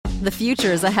The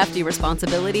future is a hefty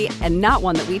responsibility and not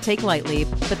one that we take lightly.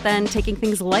 But then taking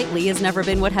things lightly has never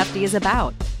been what Hefty is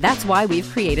about. That's why we've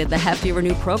created the Hefty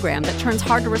Renew program that turns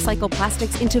hard-to-recycle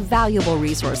plastics into valuable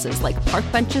resources like park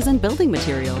benches and building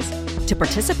materials. To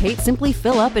participate, simply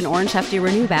fill up an orange Hefty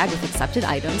Renew bag with accepted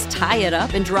items, tie it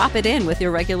up, and drop it in with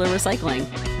your regular recycling.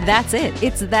 That's it.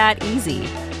 It's that easy.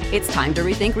 It's time to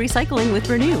rethink recycling with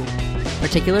Renew.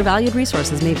 Particular valued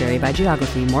resources may vary by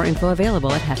geography. More info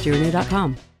available at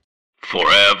heftyrenew.com.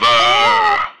 Forever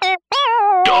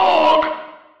Dog.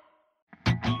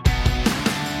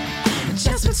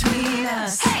 Just between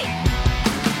us. Hey.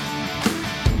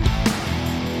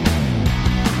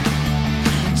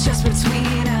 Just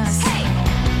between us. Hey.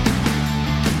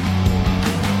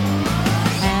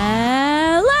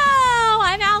 Hello,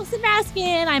 I'm Allison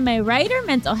Raskin. I'm a writer,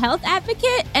 mental health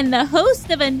advocate, and the host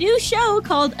of a new show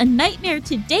called A Nightmare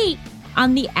to Date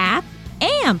on the app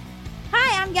AMP.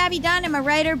 Hi, I'm Gabby Dunn. I'm a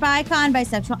writer, bicon,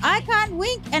 bisexual icon,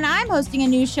 wink, and I'm hosting a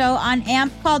new show on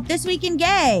AMP called This Week in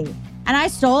Gay. And I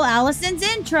stole Allison's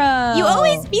intro. You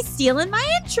always be stealing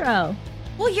my intro.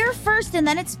 Well, you're first, and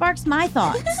then it sparks my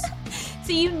thoughts.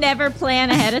 So you never plan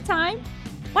ahead of time?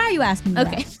 Why are you asking me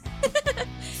Okay. that?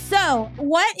 So,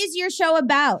 what is your show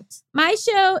about? My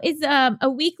show is a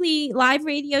weekly live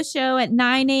radio show at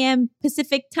 9 a.m.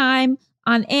 Pacific time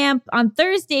on AMP on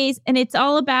Thursdays, and it's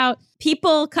all about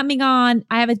people coming on.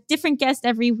 I have a different guest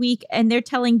every week, and they're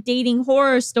telling dating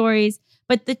horror stories.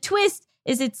 But the twist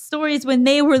is it's stories when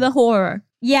they were the horror.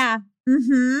 Yeah.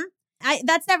 Mm-hmm.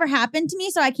 That's never happened to me,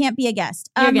 so I can't be a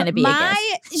guest. You're going to be a guest.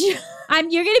 You're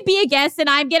going to be a guest, and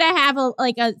I'm going to have a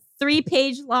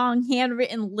 3-page long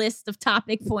handwritten list of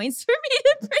topic points for me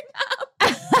to bring up.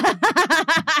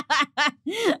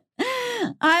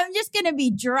 I'm just going to be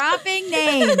dropping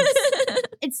names.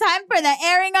 It's time for the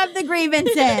airing of the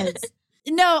grievances.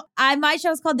 No, my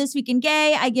show's called This Week in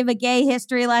Gay. I give a gay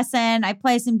history lesson. I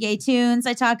play some gay tunes.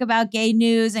 I talk about gay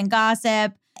news and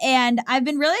gossip. And I've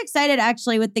been really excited,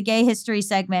 actually, with the gay history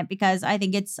segment because I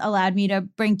think it's allowed me to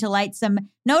bring to light some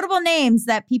notable names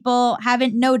that people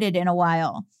haven't noted in a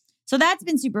while. So that's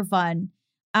been super fun.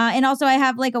 And also, I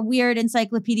have like a weird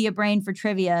encyclopedia brain for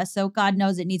trivia. So God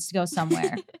knows it needs to go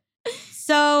somewhere.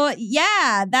 So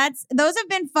yeah, those have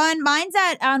been fun. Mine's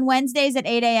on Wednesdays at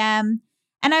 8 a.m.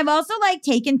 And I've also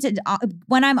taken to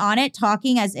when I'm on it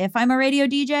talking as if I'm a radio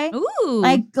DJ. Ooh.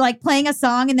 Like playing a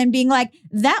song and then being like,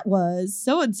 that was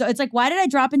so and so. It's like, why did I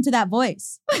drop into that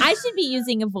voice? I should be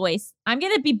using a voice. I'm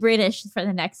going to be British for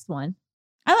the next one.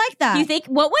 I like that. You think,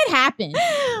 what would happen? What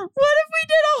if we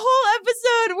did a whole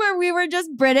episode where we were just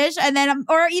British and then,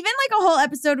 or even a whole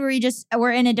episode where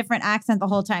we're in a different accent the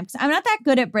whole time? Because I'm not that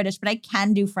good at British, but I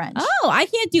can do French. Oh, I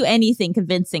can't do anything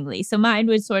convincingly. So mine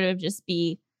would sort of just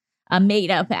be a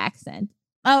made up accent.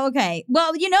 Oh, okay.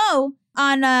 Well,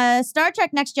 on Star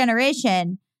Trek Next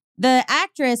Generation, the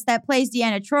actress that plays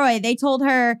Deanna Troi, they told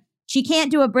her she can't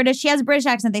do she has a British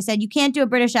accent. They said, you can't do a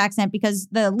British accent because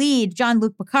the lead,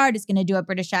 Jean-Luc Picard, is going to do a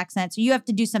British accent. So you have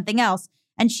to do something else.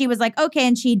 And she was like, okay.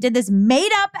 And she did this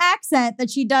made up accent that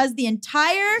she does the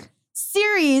entire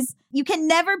series. You can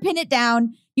never pin it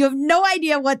down. You have no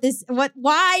idea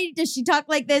why does she talk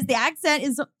like this? The accent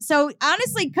is so,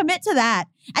 honestly, commit to that.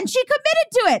 And she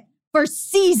committed to it for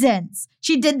seasons.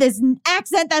 She did this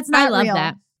accent that's not real. I love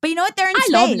that. But you know what? They're in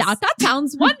space. I love that. That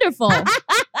sounds wonderful.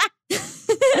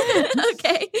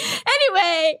 Okay.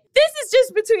 Anyway, this is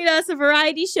Just Between Us, a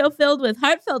variety show filled with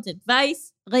heartfelt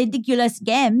advice, ridiculous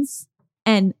games,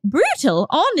 and brutal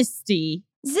honesty.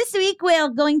 This week, we're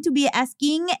going to be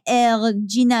asking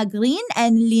Ginna Green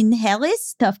and Lynn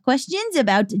Harris tough questions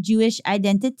about Jewish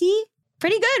identity.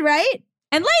 Pretty good, right?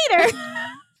 And later,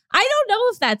 I don't know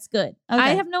if that's good. Okay. I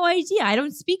have no idea. I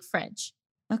don't speak French.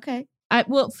 Okay. If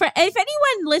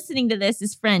anyone listening to this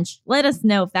is French, let us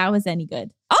know if that was any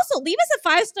good. Also, leave us a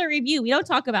 5-star review. We don't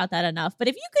talk about that enough, but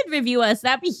if you could review us,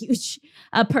 that'd be huge,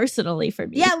 personally for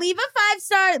me. Yeah, leave us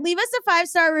a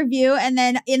 5-star review, and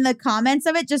then in the comments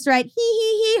of it, just write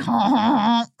hee.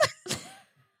 Oh,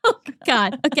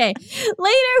 God. Okay.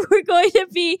 Later, we're going to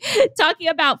be talking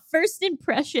about first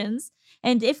impressions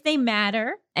and if they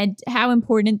matter and how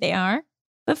important they are.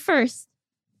 But first,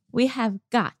 we have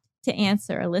got to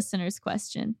answer a listener's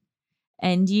question.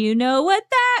 And you know what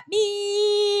that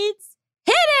means.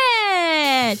 Hit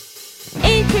it!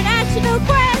 International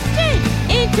question!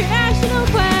 International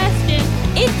question!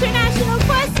 International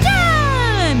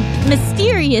question!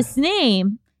 Mysterious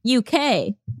name,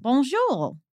 UK.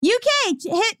 Bonjour. UK,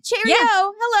 cheerio.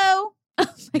 Yeah. Hello.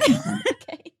 Oh my God.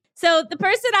 Okay. So the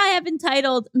person I have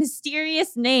entitled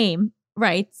Mysterious Name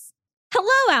writes,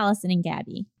 Hello, Allison and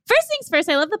Gabby. First things first,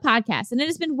 I love the podcast, and it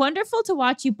has been wonderful to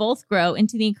watch you both grow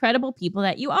into the incredible people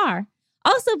that you are.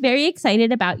 Also very excited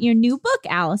about your new book,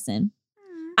 Allison.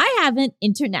 I have an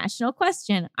international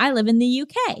question. I live in the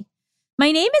UK.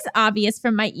 My name is obvious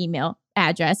from my email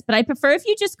address, but I prefer if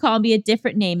you just call me a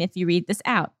different name if you read this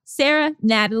out. Sarah,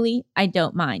 Natalie, I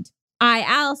don't mind. I,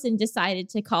 Allison, decided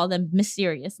to call them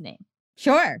mysterious name.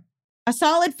 Sure. A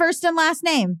solid first and last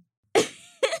name.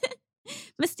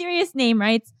 Mysterious name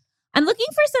writes, I'm looking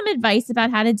for some advice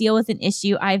about how to deal with an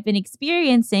issue I've been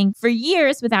experiencing for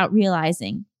years without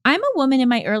realizing. I'm a woman in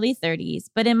my early 30s,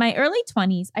 but in my early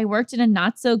 20s, I worked in a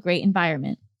not so great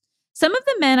environment. Some of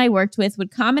the men I worked with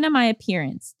would comment on my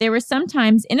appearance. There were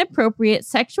sometimes inappropriate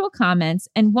sexual comments,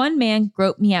 and one man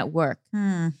groped me at work.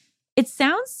 It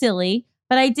sounds silly,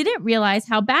 but I didn't realize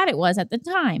how bad it was at the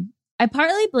time. I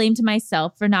partly blamed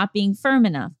myself for not being firm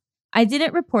enough. I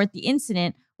didn't report the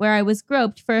incident where I was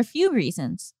groped for a few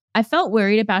reasons. I felt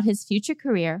worried about his future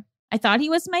career. I thought he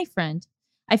was my friend.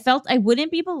 I felt I wouldn't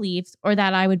be believed or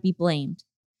that I would be blamed.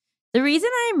 The reason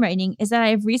I am writing is that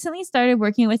I have recently started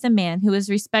working with a man who is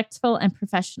respectful and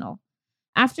professional.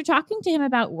 After talking to him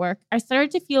about work, I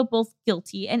started to feel both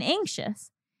guilty and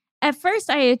anxious. At first,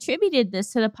 I attributed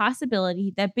this to the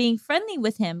possibility that being friendly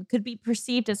with him could be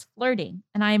perceived as flirting,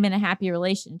 and I am in a happy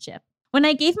relationship. When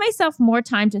I gave myself more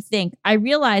time to think, I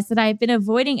realized that I had been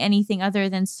avoiding anything other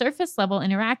than surface-level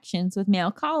interactions with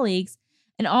male colleagues,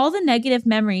 and all the negative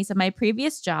memories of my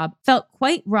previous job felt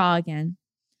quite raw again.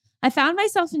 I found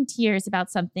myself in tears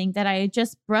about something that I had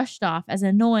just brushed off as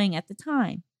annoying at the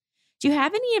time. Do you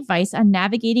have any advice on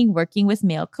navigating working with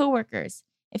male coworkers?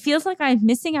 It feels like I'm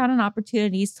missing out on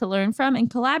opportunities to learn from and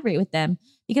collaborate with them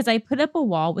because I put up a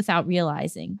wall without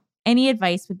realizing. Any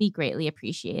advice would be greatly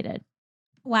appreciated.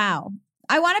 Wow.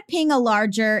 I want to ping a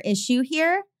larger issue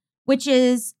here, which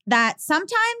is that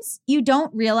sometimes you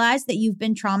don't realize that you've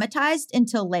been traumatized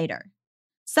until later.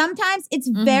 Sometimes it's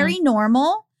very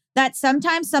normal that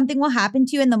sometimes something will happen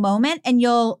to you in the moment and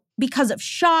you'll, because of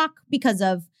shock, because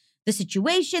of the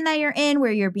situation that you're in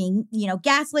where you're being,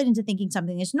 gaslit into thinking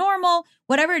something is normal,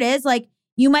 whatever it is, like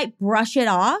you might brush it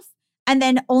off. And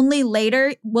then only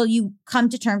later will you come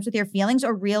to terms with your feelings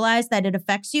or realize that it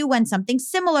affects you when something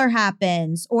similar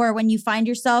happens or when you find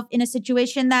yourself in a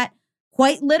situation that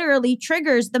quite literally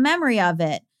triggers the memory of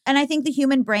it. And I think the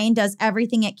human brain does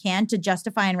everything it can to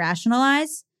justify and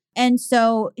rationalize. And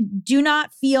so do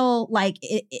not feel like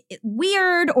it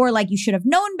weird or like you should have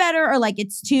known better or like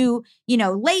it's too,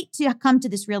 late to come to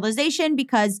this realization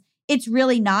because it's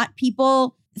really not.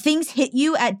 Things hit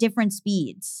you at different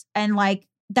speeds. And like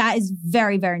that is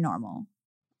very, very normal.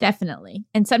 Definitely.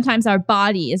 And sometimes our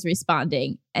body is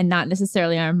responding and not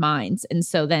necessarily our minds. And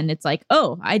so then it's like,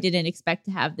 oh, I didn't expect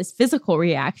to have this physical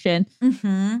reaction.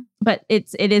 But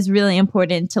it is really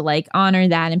important to like honor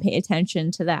that and pay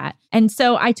attention to that. And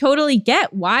so I totally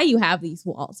get why you have these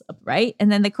walls up, right?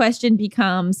 And then the question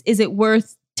becomes, is it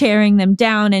worth tearing them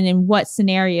down and in what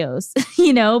scenarios?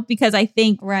 Because I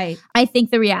think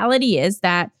the reality is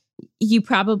that you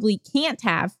probably can't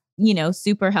have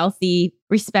super healthy,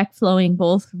 respect flowing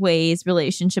both ways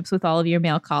relationships with all of your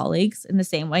male colleagues in the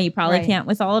same way you probably can't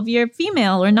with all of your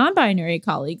female or non-binary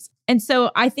colleagues. And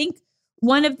so I think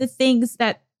one of the things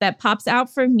that pops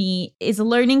out for me is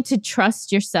learning to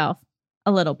trust yourself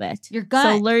a little bit. Your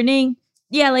gut. So learning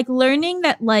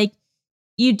that like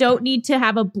you don't need to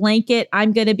have a blanket,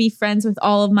 I'm going to be friends with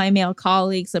all of my male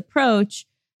colleagues approach,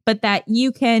 but that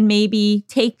you can maybe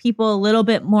take people a little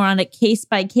bit more on a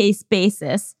case-by-case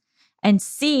basis and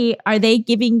see, are they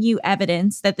giving you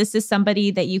evidence that this is somebody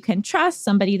that you can trust,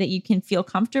 somebody that you can feel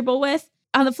comfortable with?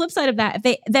 On the flip side of that, if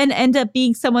they then end up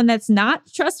being someone that's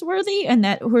not trustworthy and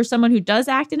or someone who does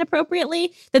act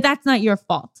inappropriately, that's not your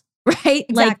fault, right?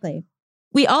 Exactly. Like,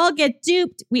 we all get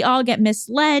duped. We all get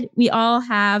misled. We all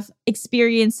have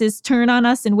experiences turn on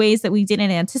us in ways that we didn't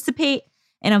anticipate.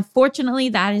 And unfortunately,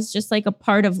 that is just like a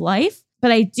part of life.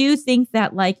 But I do think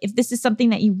that like, if this is something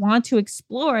that you want to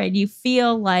explore and you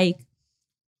feel like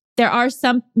there are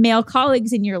some male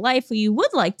colleagues in your life who you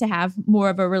would like to have more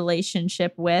of a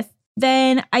relationship with,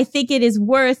 then I think it is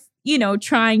worth,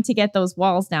 trying to get those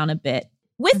walls down a bit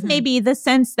with maybe the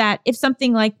sense that if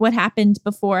something like what happened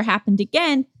before happened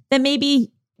again, then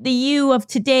maybe the you of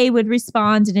today would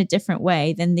respond in a different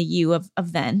way than the you of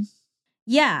then.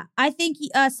 Yeah, I think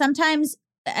sometimes,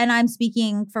 and I'm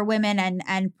speaking for women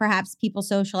and perhaps people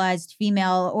socialized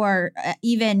female or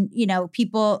even,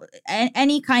 people,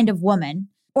 any kind of woman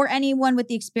or anyone with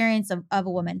the experience of a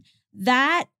woman,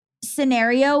 that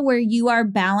scenario where you are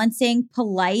balancing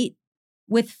polite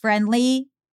with friendly,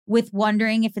 with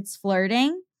wondering if it's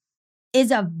flirting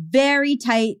is a very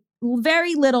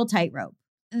little tightrope.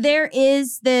 there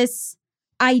is this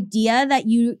idea that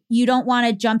you don't want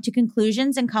to jump to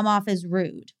conclusions and come off as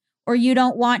rude, or you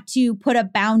don't want to put a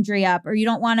boundary up, or you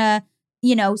don't want to,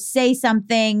 say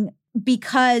something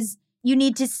because you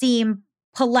need to seem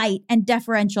polite and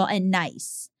deferential and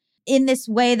nice in this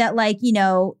way that, like,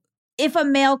 if a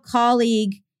male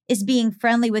colleague is being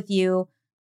friendly with you,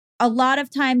 a lot of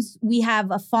times we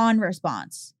have a fawn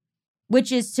response,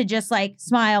 which is to just like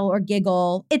smile or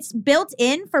giggle. It's built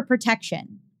in for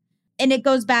protection. And it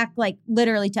goes back like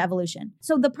literally to evolution.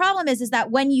 So the problem is that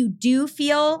when you do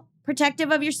feel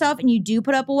protective of yourself and you do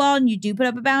put up a wall and you do put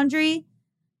up a boundary,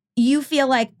 you feel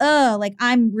like, like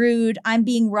I'm rude, I'm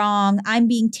being wrong, I'm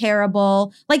being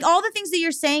terrible. Like all the things that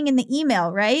you're saying in the email,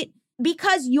 right?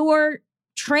 Because you're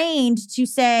trained to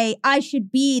say, I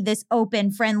should be this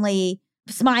open, friendly,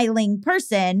 smiling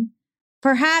person,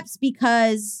 perhaps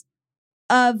because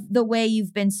of the way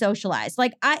you've been socialized.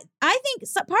 Like I think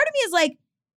part of me is like,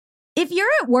 if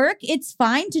you're at work, it's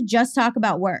fine to just talk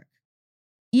about work.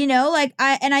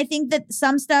 I think that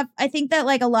some stuff, I think that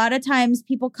like a lot of times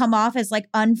people come off as like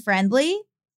unfriendly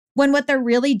when what they're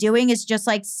really doing is just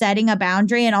like setting a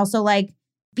boundary and also like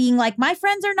being like, my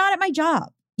friends are not at my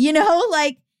job,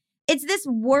 like it's this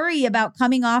worry about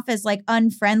coming off as like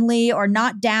unfriendly or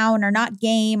not down or not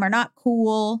game or not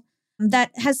cool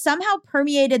that has somehow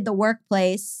permeated the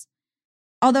workplace.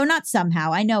 Although not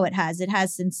somehow, I know it has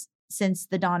since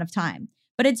the dawn of time.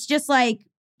 But it's just like,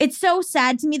 it's so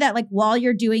sad to me that like while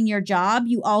you're doing your job,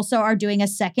 you also are doing a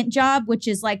second job, which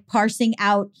is like parsing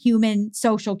out human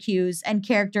social cues and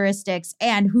characteristics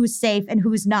and who's safe and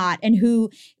who's not and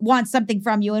who wants something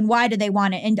from you and why do they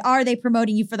want it and are they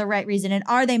promoting you for the right reason and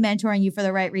are they mentoring you for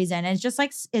the right reason? And it's just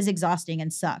like is exhausting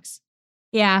and sucks.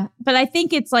 Yeah, but I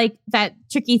think it's like that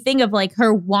tricky thing of like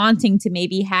her wanting to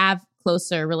maybe have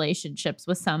closer relationships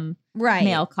with some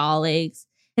male colleagues.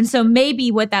 And so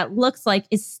maybe what that looks like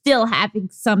is still having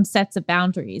some sets of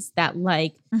boundaries that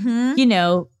like,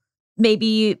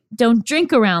 maybe don't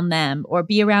drink around them or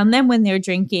be around them when they're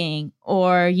drinking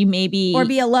or you maybe. Or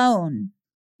be alone.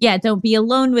 Yeah, don't be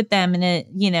alone with them. And,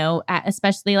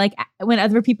 especially like when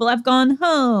other people have gone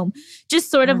home,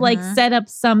 just sort of like set up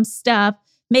some stuff.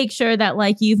 Make sure that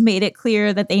like you've made it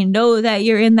clear that they know that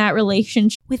you're in that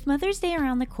relationship. With Mother's Day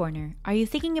around the corner, are you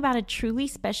thinking about a truly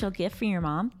special gift for your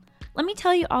mom? Let me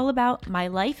tell you all about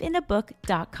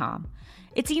mylifeinabook.com.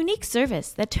 It's a unique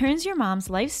service that turns your mom's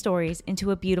life stories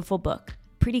into a beautiful book.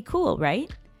 Pretty cool,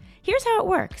 right? Here's how it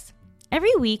works.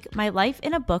 Every week,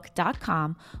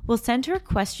 mylifeinabook.com will send her a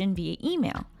question via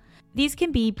email. These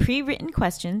can be pre-written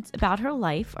questions about her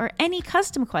life or any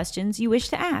custom questions you wish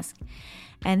to ask.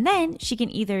 And then she can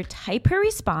either type her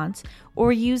response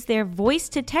or use their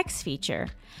voice-to-text feature.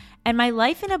 And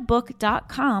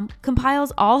mylifeinabook.com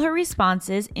compiles all her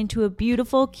responses into a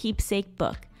beautiful keepsake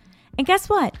book. And guess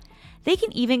what? They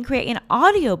can even create an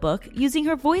audiobook using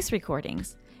her voice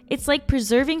recordings. It's like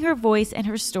preserving her voice and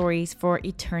her stories for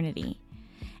eternity.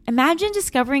 Imagine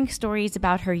discovering stories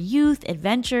about her youth,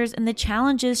 adventures, and the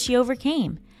challenges she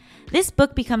overcame. This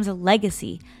book becomes a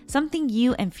legacy, something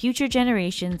you and future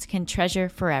generations can treasure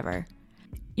forever.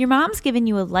 Your mom's given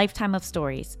you a lifetime of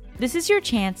stories. This is your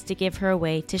chance to give her a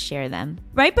way to share them.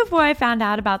 Right before I found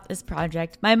out about this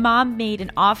project, my mom made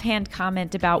an offhand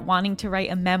comment about wanting to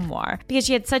write a memoir because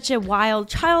she had such a wild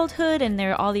childhood and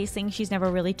there are all these things she's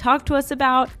never really talked to us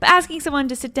about. But asking someone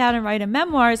to sit down and write a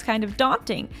memoir is kind of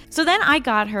daunting. So then I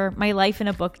got her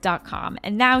mylifeinabook.com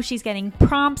and now she's getting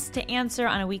prompts to answer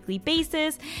on a weekly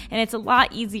basis and it's a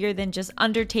lot easier than just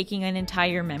undertaking an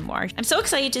entire memoir. I'm so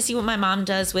excited to see what my mom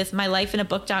does with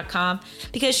mylifeinabook.com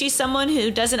because she's someone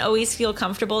who doesn't always feel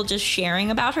comfortable just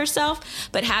sharing about herself,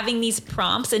 but having these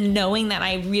prompts and knowing that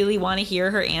I really want to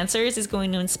hear her answers is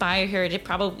going to inspire her to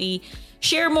probably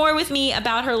share more with me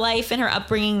about her life and her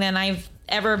upbringing than I've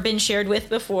ever been shared with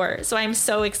before. So I'm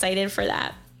so excited for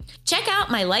that. Check out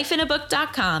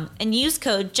mylifeinabook.com and use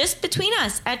code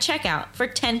JustBetweenUs at checkout for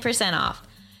 10% off.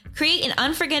 Create an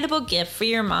unforgettable gift for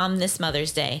your mom this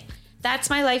Mother's Day. That's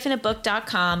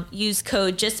mylifeinabook.com. Use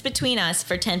code JustBetweenUs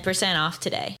for 10% off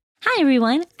today. Hi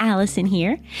everyone, Allison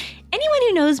here. Anyone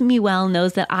who knows me well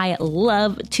knows that I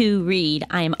love to read.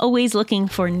 I am always looking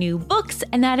for new books,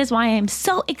 and that is why I'm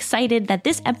so excited that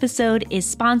this episode is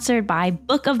sponsored by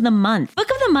Book of the Month.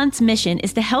 Book of the Month's mission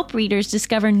is to help readers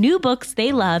discover new books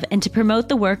they love and to promote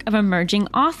the work of emerging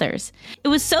authors. It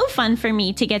was so fun for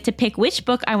me to get to pick which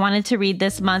book I wanted to read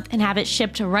this month and have it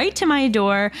shipped right to my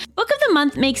door. Book of the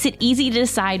Month makes it easy to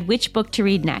decide which book to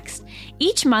read next.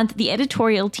 Each month, the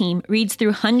editorial team reads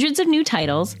through hundreds of new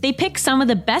titles. They pick some of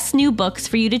the best new books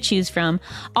for you to choose from.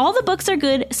 All the books are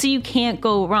good, so you can't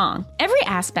go wrong. Every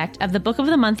aspect of the Book of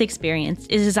the Month experience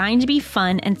is designed to be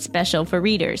fun and special for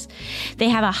readers. They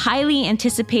have a highly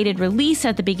anticipated release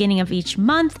at the beginning of each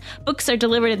month. Books are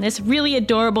delivered in this really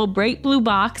adorable bright blue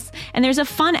box, and there's a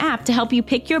fun app to help you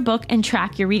pick your book and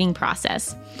track your reading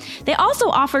process. They also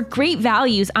offer great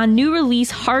values on new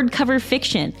release hardcover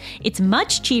fiction. It's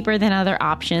much cheaper than other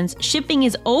options, shipping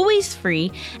is always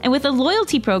free, and with a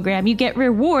loyalty program, you get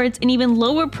rewards and even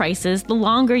lower prices the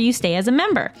longer you stay as a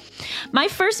member. My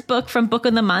first book from Book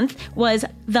of the Month was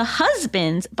The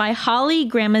Husbands by Holly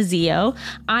Gramazio.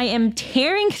 I am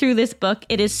tearing through this book.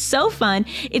 It is so fun.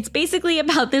 It's basically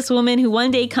about this woman who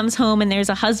one day comes home and there's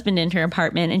a husband in her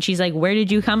apartment, and she's like, "Where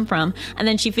did you come from?" And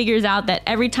then she figures out that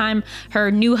every time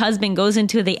her new husband goes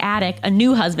into the attic, a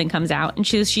new husband comes out, and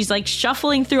she's like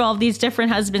shuffling through all these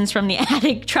different husbands from the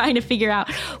attic, trying to figure out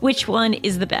which one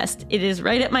is the best. It is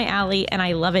right up my alley, and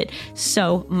I love it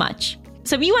so much.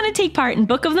 So if you want to take part in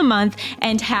Book of the Month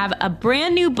and have a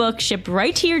brand new book shipped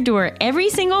right to your door every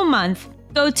single month,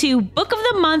 go to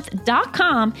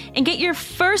bookofthemonth.com and get your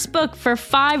first book for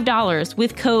 $5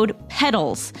 with code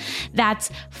PEDALS.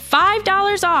 That's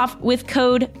 $5 off with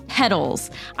code PEDALS.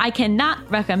 I cannot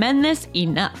recommend this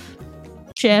enough.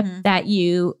 That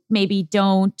you maybe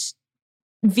don't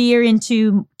veer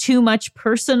into too much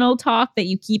personal talk, that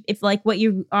you keep, if like what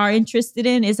you are interested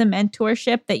in is a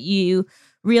mentorship, that you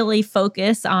really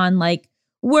focus on like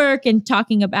work and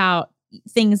talking about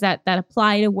things that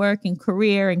apply to work and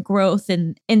career and growth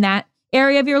and in that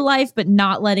area of your life, but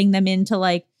not letting them into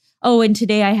like, oh, and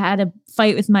today I had a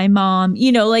fight with my mom,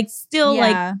 you know, like still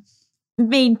like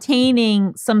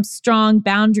maintaining some strong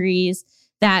boundaries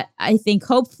that I think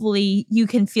hopefully you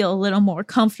can feel a little more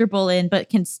comfortable in, but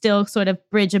can still sort of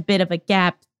bridge a bit of a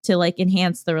gap to like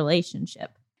enhance the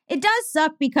relationship. It does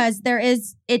suck because there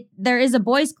is a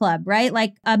boys club, right?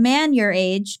 Like a man your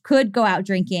age could go out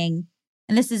drinking,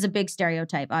 and this is a big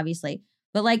stereotype, obviously,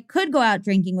 but like could go out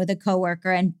drinking with a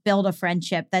coworker and build a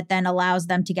friendship that then allows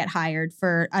them to get hired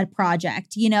for a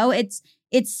project. You know, it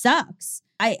sucks.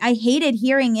 I hated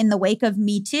hearing in the wake of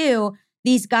Me Too,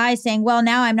 these guys saying, well,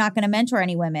 now I'm not going to mentor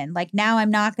any women. Like now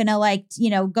I'm not going to like, you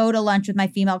know, go to lunch with my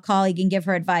female colleague and give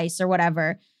her advice or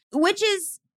whatever, which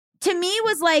is, to me,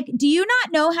 was like, do you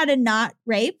not know how to not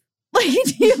rape? Like,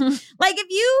 like if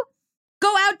you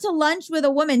go out to lunch with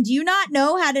a woman, do you not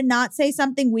know how to not say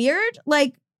something weird?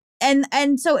 Like,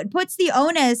 and so it puts the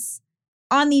onus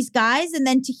on these guys. And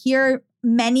then to hear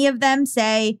many of them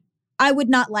say, I would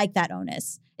not like that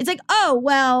onus. It's like, oh,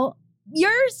 well,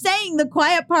 you're saying the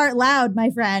quiet part loud,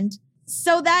 my friend.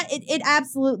 So that it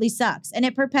absolutely sucks. And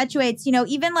it perpetuates, you know,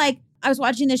 even like I was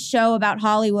watching this show about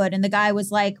Hollywood and the guy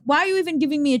was like, why are you even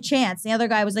giving me a chance? And the other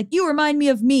guy was like, you remind me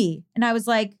of me. And I was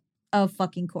like, oh,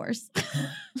 fucking course.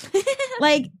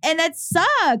 Like, and that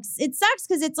sucks. It sucks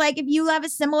because it's like if you have a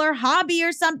similar hobby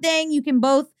or something, you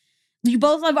both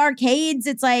love arcades.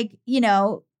 It's like, you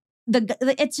know,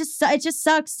 it just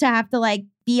sucks to have to like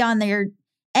be on their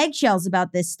eggshells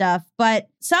about this stuff. But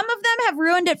some of them have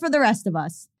ruined it for the rest of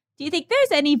us. Do you think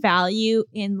there's any value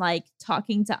in like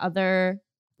talking to other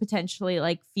potentially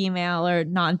like female or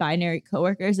non-binary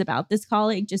coworkers about this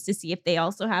colleague just to see if they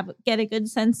also get a good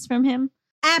sense from him?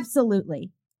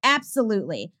 Absolutely.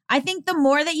 Absolutely. I think the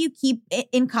more that you keep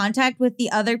in contact with the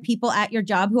other people at your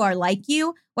job who are like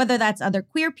you, whether that's other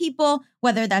queer people,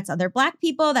 whether that's other Black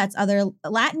people, that's other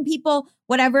Latin people,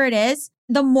 whatever it is,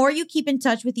 the more you keep in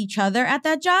touch with each other at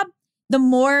that job, the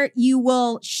more you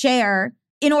will share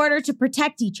in order to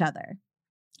protect each other.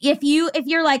 If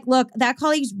you're like, look, that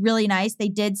colleague's really nice. They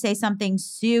did say something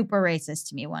super racist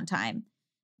to me one time.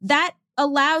 That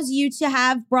allows you to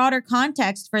have broader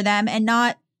context for them and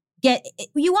not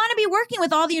you want to be working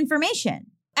with all the information.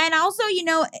 And also, you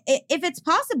know, if it's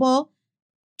possible,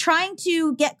 trying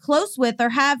to get close with or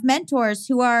have mentors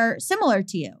who are similar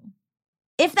to you,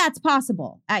 if that's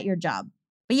possible at your job.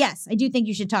 But yes, I do think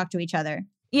you should talk to each other.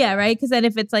 Yeah, right. Because then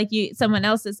if it's like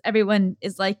everyone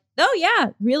is like, oh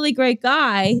yeah, really great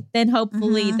guy, then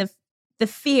hopefully the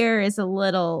fear is a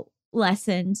little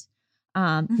lessened.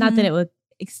 Not that it would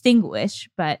extinguish,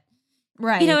 but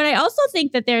right. You know, and I also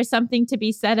think that there's something to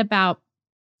be said about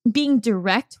being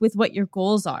direct with what your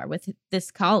goals are with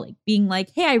this colleague. Being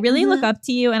like, hey, I really look up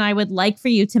to you and I would like for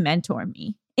you to mentor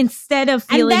me. Instead of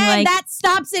feeling and then like that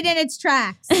stops it in its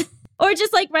tracks. Or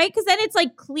just like, right? Because then it's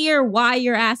like clear why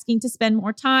you're asking to spend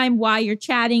more time, why you're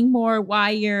chatting more, why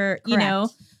you're, you know,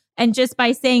 and just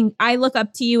by saying, I look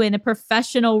up to you in a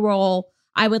professional role,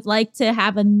 I would like to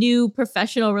have a new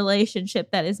professional relationship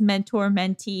that is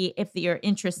mentor-mentee if you're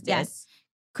interested. Yes.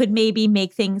 Could maybe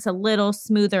make things a little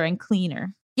smoother and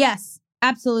cleaner. Yes.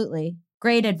 Absolutely.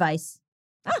 Great advice.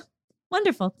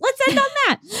 Wonderful. Let's end on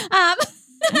that.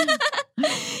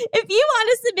 If you want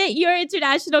to submit your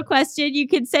international question, you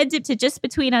can send it to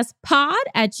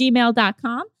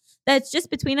justbetweenuspod@gmail.com. That's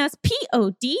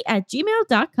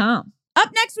justbetweenuspod@gmail.com. Up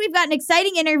next, we've got an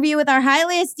exciting interview with our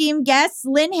highly esteemed guests,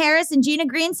 Lynn Harris and Ginna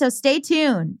Green, so stay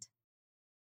tuned.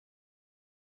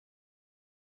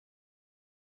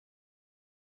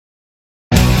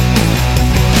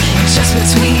 Just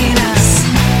between us.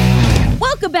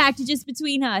 Welcome back to Just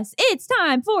Between Us. It's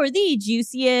time for the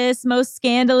juiciest, most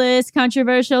scandalous,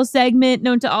 controversial segment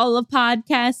known to all of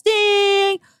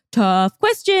podcasting. Tough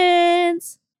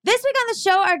questions. This week on the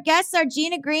show, our guests are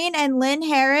Ginna Green and Lynn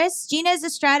Harris. Ginna is a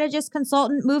strategist,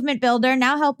 consultant, movement builder,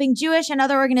 now helping Jewish and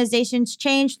other organizations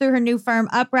change through her new firm,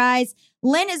 Uprise.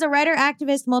 Lynn is a writer,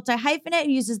 activist, multi-hyphenate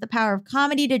who uses the power of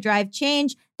comedy to drive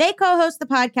change. They co-host the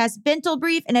podcast Bintel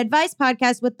Brief, an advice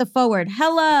podcast with The Forward.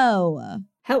 Hello.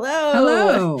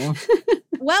 Hello.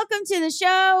 Welcome to the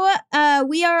show.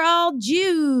 We are all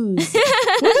Jews.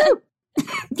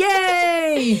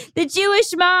 Yay! The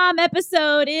Jewish Mom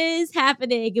episode is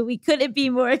happening, and we couldn't be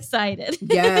more excited.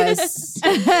 Yes.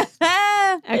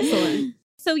 Excellent.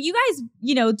 So you guys,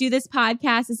 do this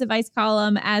podcast, this advice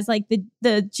column as like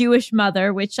the Jewish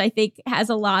mother, which I think has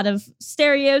a lot of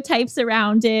stereotypes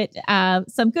around it.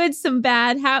 Some good, some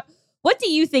bad. What do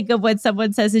you think of when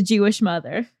someone says a Jewish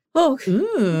mother? Oh,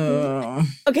 Ooh.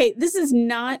 Okay, this is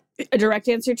not a direct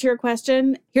answer to your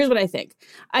question. Here's what I think.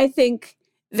 I think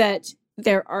that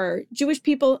there are Jewish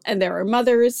people and there are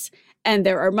mothers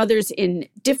in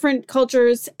different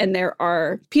cultures and there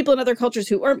are people in other cultures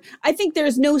who are, I think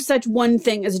there's no such one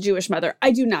thing as a Jewish mother.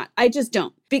 I do not. I just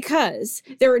don't. Because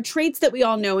there are traits that we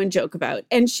all know and joke about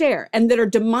and share and that are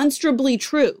demonstrably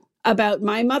true about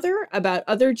my mother, about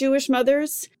other Jewish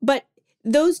mothers. But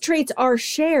those traits are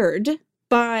shared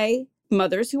by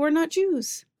mothers who are not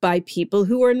Jews, by people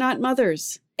who are not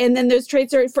mothers. And then those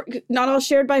traits are not all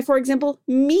shared by, for example,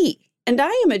 me. And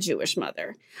I am a Jewish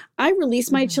mother. I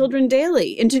release my children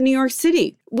daily into New York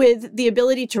City with the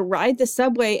ability to ride the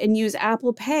subway and use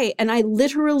Apple Pay. And I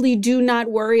literally do not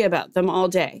worry about them all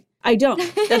day. I don't.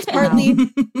 That's partly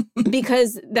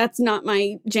because that's not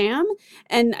my jam.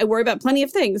 And I worry about plenty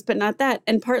of things, but not that.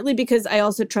 And partly because I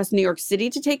also trust New York City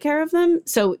to take care of them.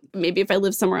 So maybe if I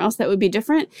live somewhere else, that would be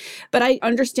different. But I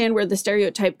understand where the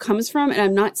stereotype comes from. And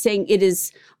I'm not saying it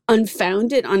is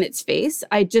unfounded on its face.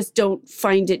 I just don't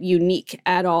find it unique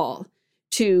at all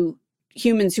to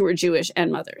humans who are Jewish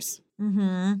and mothers.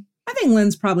 Mm-hmm. I think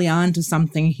Lynn's probably on to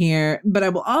something here, but I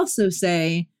will also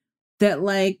say that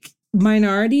like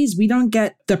minorities, we don't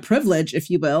get the privilege, if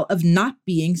you will, of not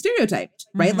being stereotyped,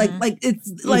 right? Mhm. Like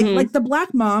it's like the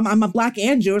Black mom, I'm a Black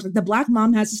and Jewish, like the Black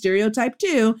mom has a stereotype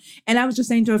too. And I was just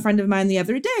saying to a friend of mine the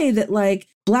other day that like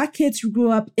Black kids who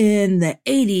grew up in the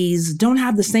 80s don't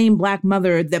have the same Black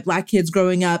mother that Black kids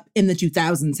growing up in the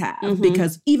 2000s have,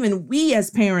 because even we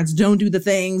as parents don't do the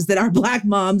things that our Black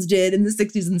moms did in the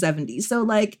 60s and 70s. So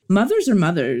like mothers are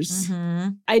mothers. Mm-hmm.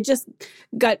 I just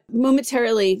got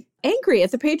momentarily angry at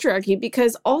the patriarchy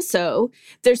because also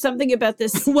there's something about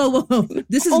this. Whoa.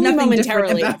 This is only nothing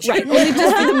momentarily, different about you. right? Only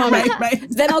just for the moment. right.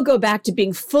 Then I'll go back to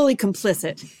being fully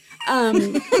complicit.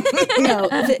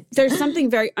 There's something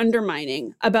very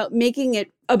undermining about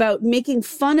making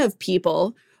fun of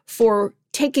people for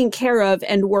taking care of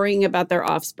and worrying about their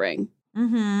offspring.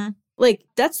 Mm-hmm. Like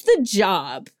that's the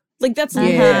job. Like that's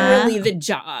Yeah. literally the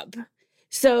job.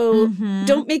 So Mhm.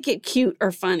 don't make it cute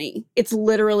or funny. It's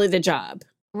literally the job.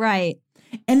 Right.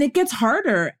 And it gets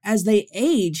harder as they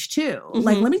age too.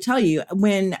 Like, let me tell you,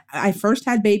 when I first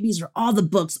had babies, or all the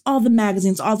books, all the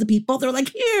magazines, all the people, they're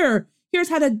like, here's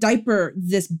how to diaper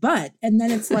this butt. And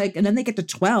then it's like, and then they get to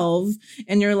 12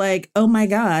 and you're like, oh my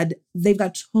God, they've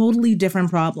got totally different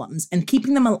problems. And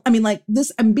keeping them, I mean, like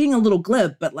this, I'm being a little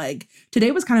glib, but like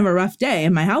today was kind of a rough day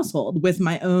in my household with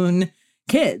my own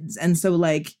kids. And so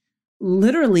like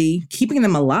literally keeping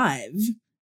them alive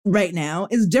right now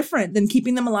is different than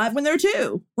keeping them alive when they're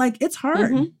 2. Like it's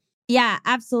hard. Yeah,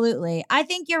 absolutely. I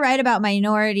think you're right about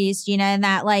minorities, Ginna, in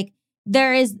that like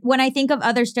there is, when I think of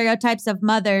other stereotypes of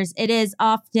mothers, it is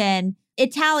often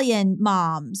Italian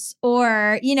moms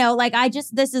or, like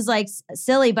this is like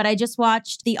silly, but I just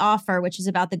watched The Offer, which is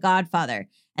about the Godfather.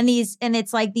 And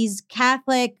it's like these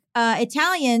Catholic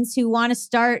Italians who want to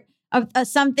start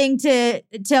something to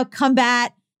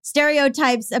combat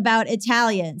stereotypes about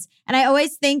Italians. And I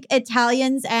always think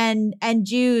Italians and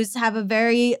Jews have a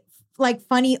very like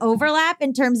funny overlap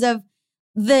in terms of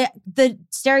the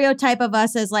stereotype of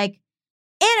us as like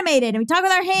animated and we talk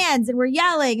with our hands and we're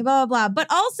yelling and blah, blah, blah. But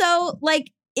also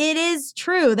like it is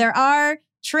true. There are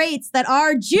traits that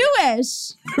are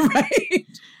Jewish. Right.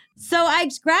 So I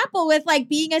grapple with like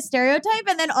being a stereotype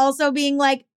and then also being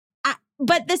like,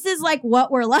 but this is like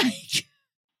what we're like.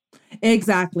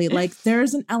 Exactly. Like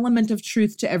there's an element of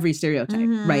truth to every stereotype,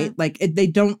 right? Like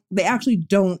they actually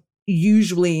don't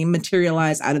usually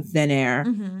materialize out of thin air.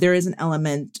 There is an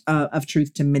element of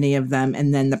truth to many of them.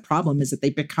 And then the problem is that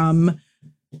they become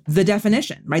the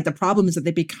definition, right? The problem is that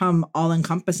they become all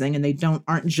encompassing and they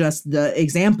aren't just the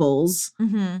examples.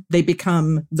 They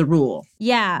become the rule.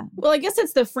 Yeah. Well, I guess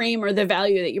it's the frame or the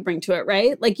value that you bring to it,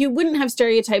 right? Like you wouldn't have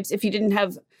stereotypes if you didn't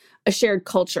have a shared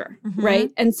culture,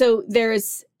 right? And so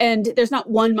there's not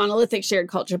one monolithic shared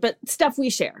culture, but stuff we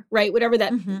share, right? Whatever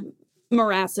that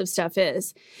morass of stuff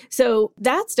is. So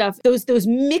that stuff, those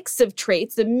mix of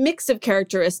traits, the mix of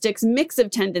characteristics, mix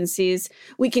of tendencies,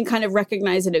 we can kind of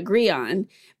recognize and agree on.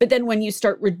 But then when you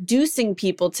start reducing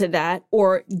people to that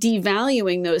or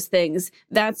devaluing those things,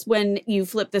 that's when you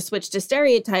flip the switch to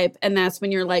stereotype. And that's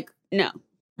when you're like, no.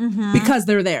 Because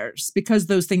they're theirs, because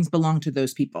those things belong to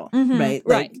those people, right?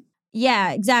 Right.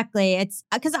 Yeah, exactly. It's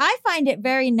because I find it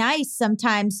very nice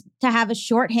sometimes to have a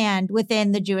shorthand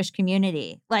within the Jewish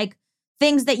community, like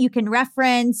things that you can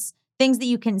reference, things that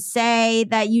you can say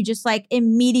that you just like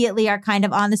immediately are kind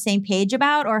of on the same page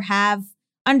about or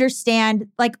understand,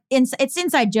 like it's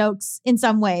inside jokes in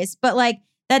some ways, but like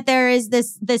that there is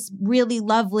this really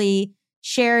lovely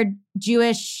shared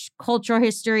Jewish cultural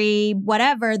history,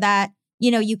 whatever that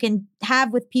you can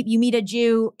have with people. You meet a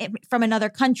Jew from another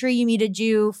country, you meet a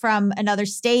Jew from another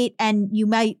state, and you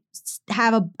might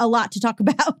have a lot to talk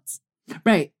about.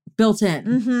 Right. Built in.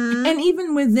 And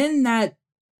even within that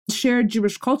shared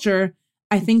Jewish culture,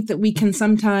 I think that we can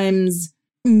sometimes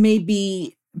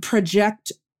maybe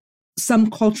project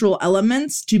some cultural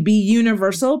elements to be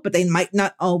universal, but they might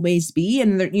not always be.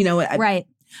 And, right.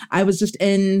 I was just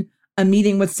in a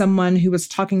meeting with someone who was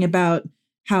talking about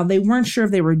how they weren't sure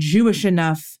if they were Jewish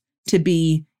enough to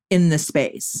be in the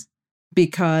space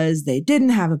because they didn't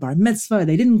have a bar mitzvah.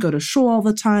 They didn't go to shul all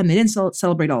the time. They didn't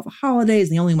celebrate all the holidays.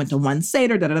 They only went to one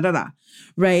Seder,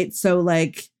 right? So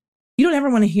like, you don't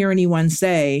ever want to hear anyone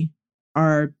say,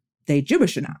 are they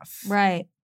Jewish enough? Right.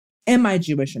 Am I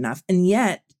Jewish enough? And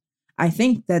yet I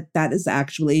think that is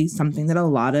actually something that a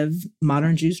lot of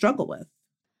modern Jews struggle with.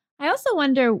 I also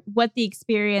wonder what the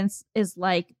experience is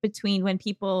like between when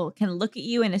people can look at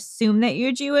you and assume that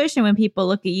you're Jewish and when people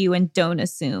look at you and don't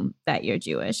assume that you're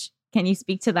Jewish. Can you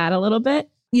speak to that a little bit?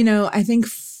 I think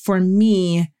for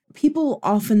me, people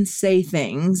often say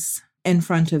things in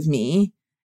front of me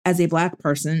as a Black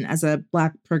person, as a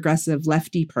Black progressive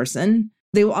lefty person.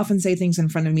 They will often say things in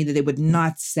front of me that they would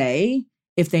not say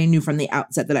if they knew from the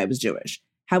outset that I was Jewish.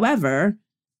 However,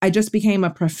 I just became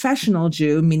a professional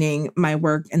Jew, meaning my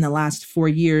work in the last 4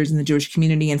 years in the Jewish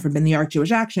community and for Been the Arc Jewish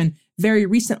Action very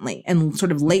recently and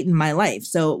sort of late in my life.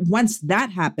 So once that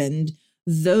happened,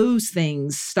 those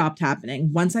things stopped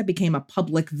happening. Once I became a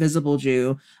public, visible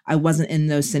Jew, I wasn't in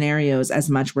those scenarios as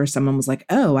much where someone was like,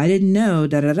 oh, I didn't know,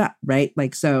 right?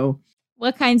 Like, so.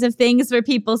 What kinds of things were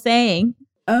people saying?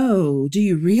 Oh, do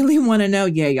you really want to know?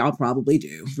 Yeah, y'all probably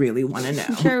do really want to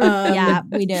know. Sure. Yeah,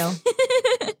 we do.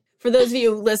 For those of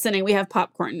you listening, we have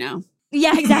popcorn now.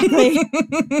 Yeah, exactly.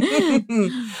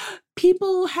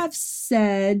 People have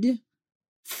said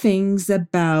things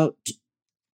about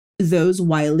those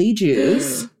wily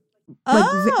Jews. Like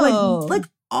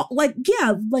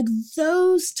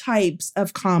those types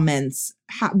of comments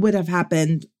would have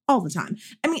happened all the time.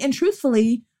 I mean, and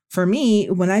truthfully, for me,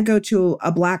 when I go to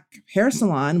a Black hair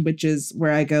salon, which is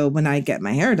where I go when I get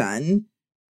my hair done,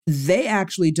 they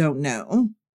actually don't know.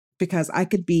 Because I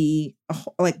could be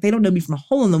they don't know me from a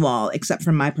hole in the wall except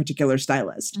from my particular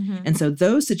stylist. And so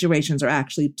those situations are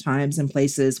actually times and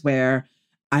places where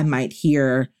I might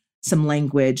hear some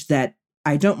language that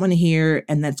I don't want to hear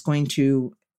and that's going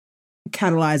to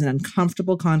catalyze an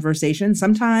uncomfortable conversation.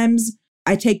 Sometimes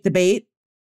I take the bait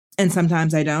and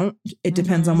sometimes I don't. It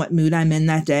depends on what mood I'm in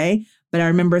that day. But I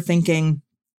remember thinking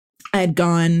I had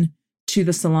gone to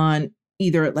the salon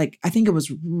either I think it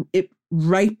was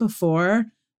right before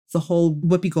the whole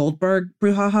Whoopi Goldberg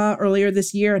brouhaha earlier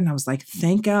this year. And I was like,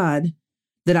 thank God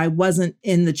that I wasn't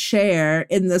in the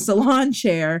salon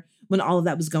chair when all of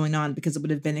that was going on, because it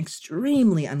would have been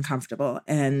extremely uncomfortable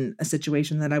and a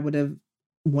situation that I would have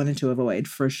wanted to avoid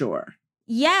for sure.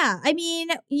 Yeah. I mean,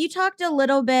 you talked a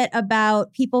little bit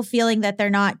about people feeling that they're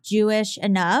not Jewish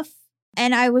enough.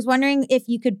 And I was wondering if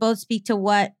you could both speak to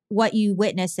what you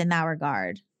witnessed in that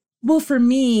regard. Well, for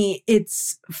me,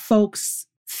 it's folks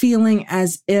feeling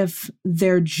as if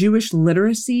their Jewish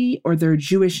literacy or their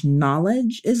Jewish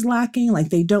knowledge is lacking. Like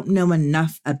they don't know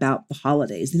enough about the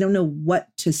holidays. They don't know what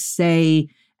to say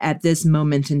at this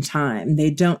moment in time. They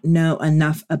don't know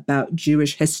enough about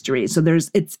Jewish history. So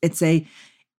it's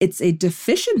a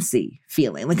deficiency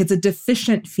feeling. Like it's a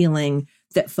deficient feeling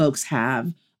that folks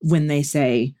have when they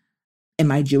say,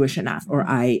 am I Jewish enough? Or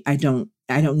I don't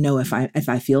know if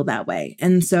I feel that way.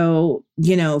 And so,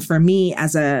 for me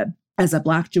as a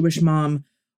Black Jewish mom,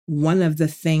 one of the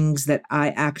things that I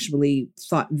actually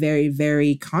thought very,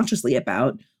 very consciously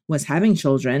about was having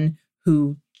children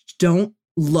who don't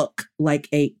look like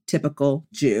a typical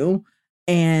Jew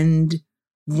and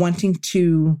wanting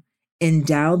to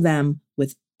endow them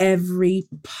with every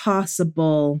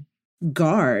possible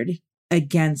guard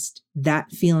against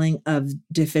that feeling of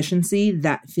deficiency,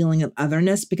 that feeling of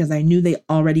otherness, because I knew they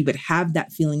already would have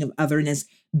that feeling of otherness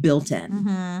built in.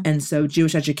 Mm-hmm. And so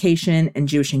Jewish education and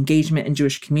Jewish engagement and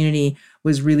Jewish community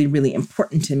was really, really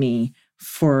important to me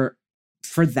for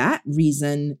that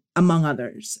reason, among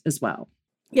others as well.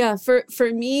 Yeah,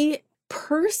 for me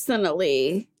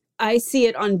personally, I see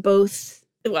it on both.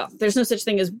 Well, there's no such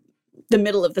thing as the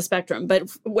middle of the spectrum, but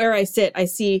where I sit, I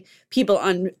see people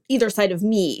on either side of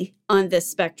me on this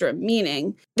spectrum,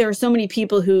 meaning there are so many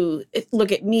people who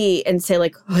look at me and say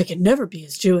like, oh, I could never be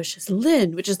as Jewish as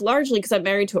Lynn, which is largely because I'm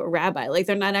married to a rabbi. Like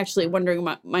they're not actually wondering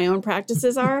what my own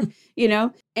practices are,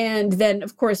 And then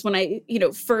of course, when I,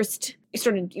 first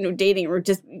started, dating or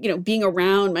just, being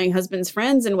around my husband's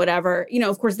friends and whatever,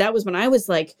 of course, that was when I was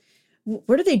like,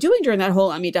 what are they doing during that whole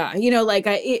Amidah? And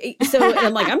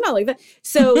I'm like, I'm not like that.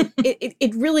 So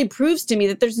it really proves to me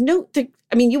that there's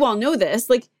you all know this,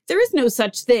 like there is no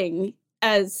such thing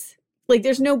as like,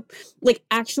 there's no like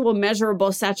actual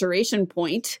measurable saturation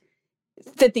point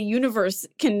that the universe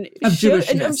can of show,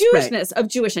 Jewishness, of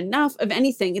Jewish enough, of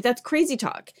anything. That's crazy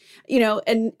talk,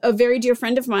 and a very dear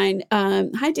friend of mine,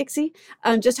 hi Dixie,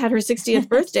 just had her 60th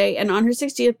birthday. And on her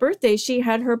 60th birthday, she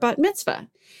had her bat mitzvah.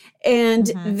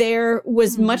 And there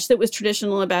was much that was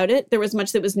traditional about it. There was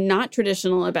much that was not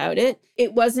traditional about it.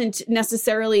 It wasn't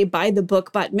necessarily by the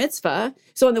book bat mitzvah.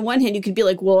 So on the one hand, you could be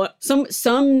like, well, some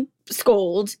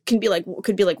scold could be like,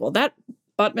 well, that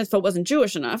bat mitzvah wasn't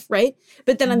Jewish enough, right?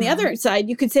 But then on the other side,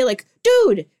 you could say like,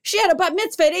 dude, she had a bat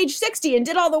mitzvah at age 60 and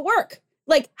did all the work.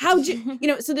 Like, how'd you,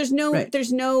 so there's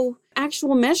no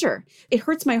actual measure. It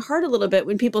hurts my heart a little bit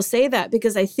when people say that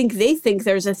because I think they think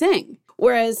there's a thing.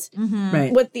 Whereas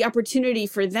what the opportunity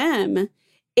for them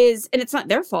is, and it's not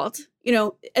their fault,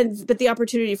 but the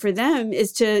opportunity for them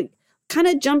is to kind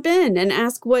of jump in and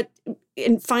ask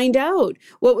and find out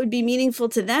what would be meaningful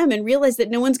to them and realize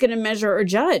that no one's going to measure or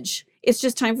judge. It's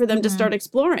just time for them to start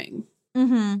exploring.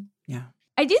 Mm-hmm. Yeah.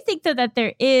 I do think though that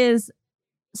there is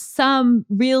some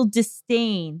real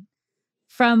disdain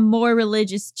from more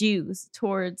religious Jews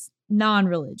towards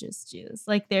non-religious Jews.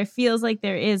 Like there feels like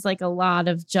there is like a lot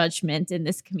of judgment in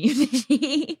this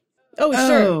community. Oh,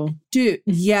 sure. Dude.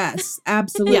 Yes,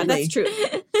 absolutely. Yeah, that's true.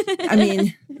 I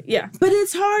mean, yeah. But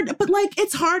it's hard. But like,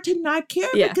 it's hard to not care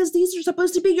because these are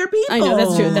supposed to be your people. I know,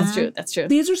 that's true.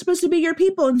 These are supposed to be your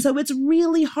people. And so it's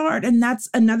really hard. And that's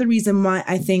another reason why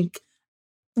I think,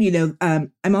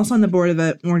 I'm also on the board of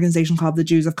an organization called the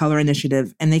Jews of Color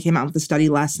Initiative. And they came out with a study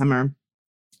last summer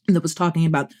that was talking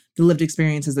about the lived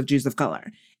experiences of Jews of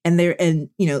color. And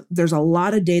there's a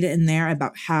lot of data in there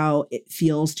about how it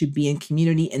feels to be in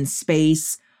community and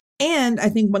space. And I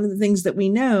think one of the things that we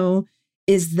know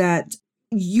is that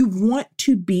you want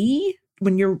to be,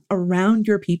 when you're around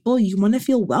your people, you want to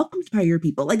feel welcomed by your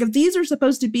people. Like if these are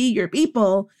supposed to be your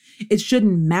people, it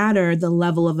shouldn't matter the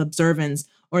level of observance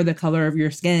or the color of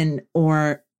your skin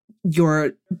or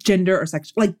your gender or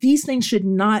sex. Like these things should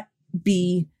not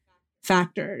be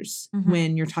factors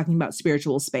when you're talking about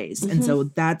spiritual space. And so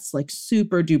that's like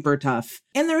super duper tough.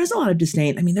 And there is a lot of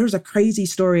disdain. I mean, there was a crazy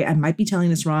story. I might be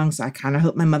telling this wrong, so I kind of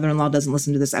hope my mother-in-law doesn't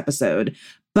listen to this episode.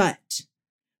 But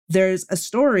there's a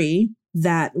story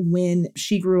that when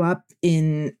she grew up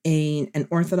in an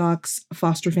Orthodox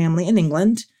foster family in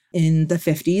England in the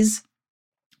 50s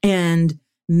and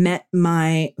met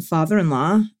my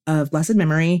father-in-law of blessed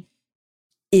memory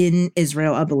in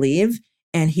Israel, I believe.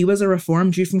 And he was a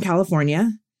Reformed Jew from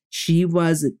California. She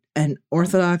was an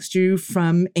Orthodox Jew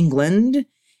from England.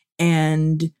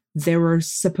 And there were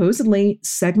supposedly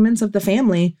segments of the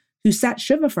family who sat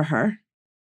Shiva for her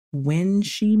when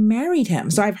she married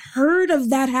him. So I've heard of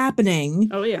that happening.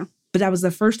 Oh, yeah. But that was the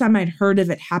first time I'd heard of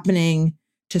it happening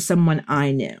to someone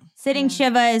I knew. Sitting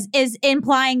Shiva is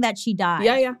implying that she died.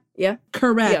 Yeah. Yeah.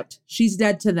 Correct. Yep. She's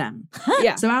dead to them.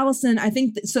 Yeah. So Allison, I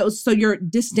think so your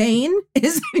disdain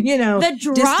is, The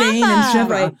disdain and Shiva.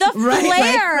 drama, the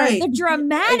flair, right. the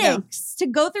dramatics to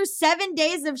go through 7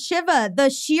 days of Shiva, the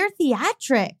sheer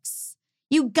theatrics.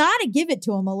 You gotta give it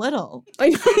to him a little. A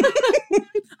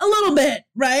little bit,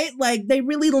 right? Like they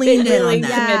really leaned in on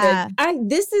that. Committed.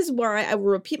 This is why I will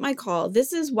repeat my call.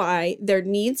 This is why there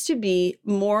needs to be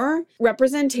more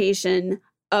representation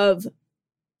of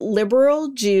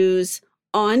liberal Jews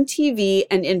on TV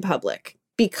and in public.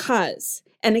 Because,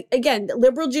 and again,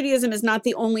 liberal Judaism is not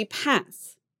the only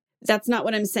path. That's not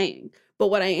what I'm saying. But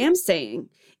what I am saying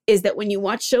is that when you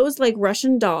watch shows like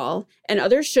Russian Doll and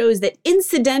other shows that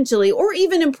incidentally or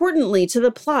even importantly to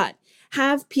the plot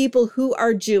have people who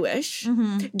are Jewish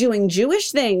doing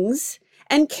Jewish things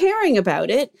and caring about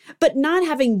it, but not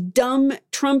having dumb,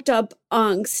 trumped up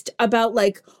angst about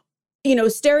like, I'm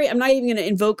not even going to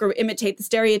invoke or imitate the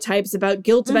stereotypes about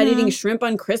guilt about eating shrimp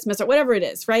on Christmas or whatever it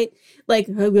is, right? Like,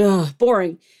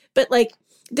 boring. But like,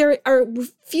 there are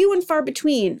few and far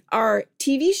between are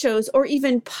TV shows or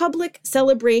even public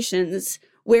celebrations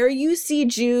where you see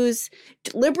Jews,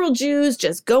 liberal Jews,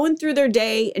 just going through their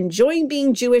day, enjoying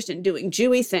being Jewish and doing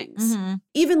Jewy things.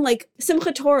 Even like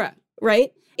Simchat Torah,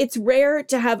 right? It's rare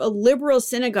to have a liberal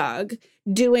synagogue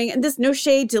doing, and this no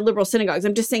shade to liberal synagogues.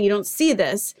 I'm just saying you don't see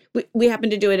this. We happen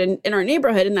to do it in our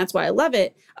neighborhood, and that's why I love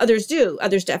it. Others do.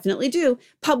 Others definitely do.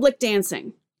 Public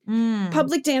dancing.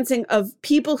 Public dancing of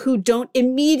people who don't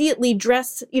immediately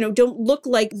dress, don't look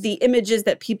like the images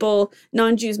that people,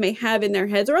 non-Jews may have in their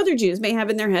heads or other Jews may have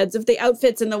in their heads of the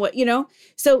outfits and the what,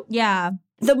 So yeah,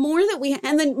 the more that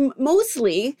and then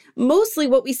mostly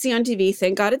what we see on TV,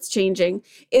 thank God it's changing,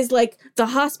 is like the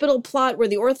hospital plot where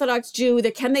the Orthodox Jew,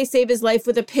 can they save his life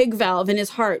with a pig valve in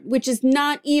his heart, which is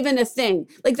not even a thing.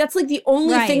 Like that's like the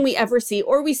only thing we ever see.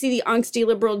 Or we see the angsty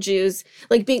liberal Jews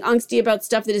like being angsty about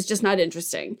stuff that is just not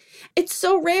interesting. It's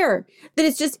so rare that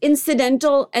it's just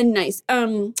incidental and nice.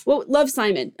 Love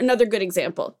Simon, another good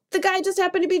example. The guy just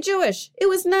happened to be Jewish. It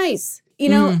was nice.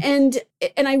 And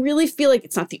I really feel like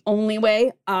it's not the only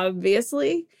way,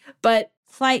 obviously, but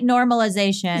slight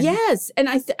normalization. Yes. And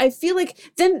I feel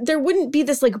like then there wouldn't be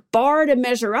this like bar to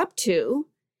measure up to.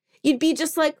 You'd be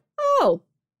just like, oh,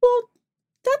 well,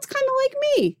 that's kind of like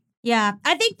me. Yeah.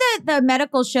 I think that the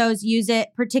medical shows use it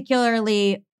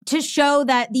particularly to show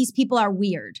that these people are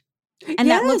weird and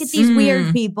that look at these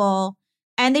weird people.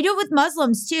 And they do it with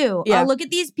Muslims too. Yeah. Look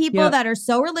at these people that are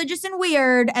so religious and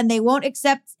weird and they won't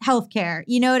accept healthcare.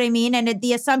 You know what I mean? And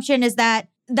the assumption is that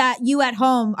you at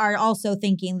home are also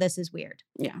thinking this is weird.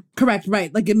 Yeah. Correct.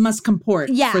 Right. Like it must comport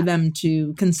for them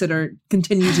to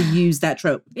continue to use that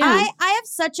trope. Yeah. I have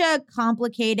such a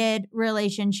complicated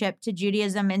relationship to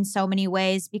Judaism in so many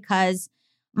ways because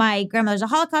my grandmother's a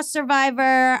Holocaust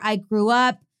survivor. I grew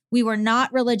up. We were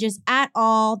not religious at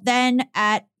all. Then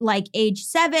at like age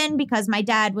 7, because my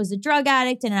dad was a drug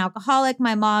addict and an alcoholic,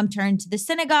 my mom turned to the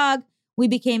synagogue. We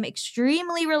became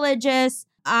extremely religious.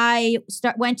 I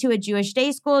went to a Jewish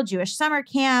day school, Jewish summer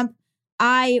camp.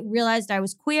 I realized I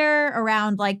was queer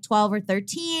around like 12 or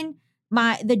 13.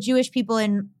 The Jewish people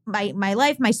in my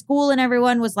life, my school and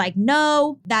everyone was like,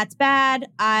 no, that's bad.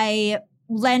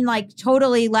 Len like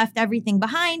totally left everything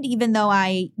behind, even though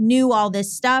I knew all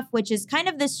this stuff, which is kind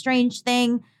of this strange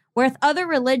thing where with other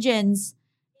religions,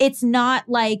 it's not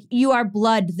like you are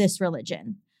blood, this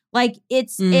religion. Like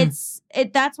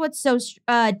that's what's so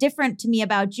different to me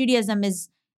about Judaism is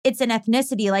it's an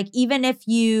ethnicity. Like even if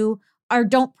you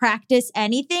don't practice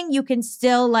anything, you can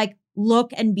still like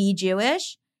look and be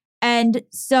Jewish. And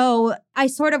so I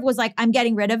sort of was like, I'm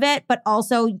getting rid of it, but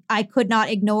also I could not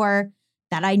ignore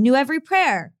that I knew every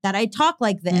prayer, that I talk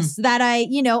like this, that I,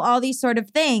 all these sort of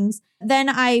things. Then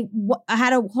I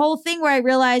had a whole thing where I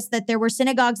realized that there were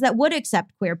synagogues that would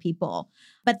accept queer people,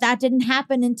 but that didn't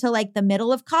happen until like the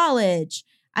middle of college.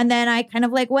 And then I kind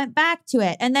of like went back to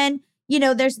it. And then,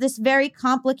 there's this very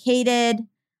complicated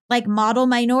like model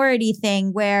minority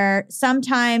thing where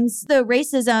sometimes the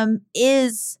racism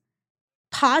is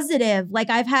positive. Like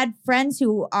I've had friends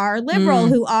who are liberal,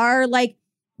 who are like,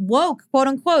 woke, quote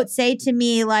unquote, say to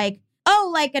me like,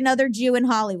 oh, like another Jew in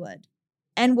Hollywood.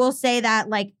 And we'll say that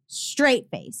like straight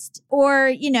faced. Or,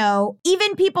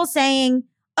 even people saying,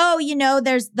 oh,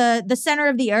 there's the center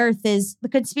of the earth is the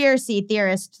conspiracy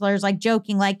theorists. There's like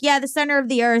joking like, yeah, the center of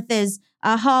the earth is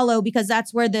hollow because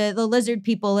that's where the lizard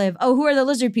people live. Oh, who are the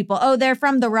lizard people? Oh, they're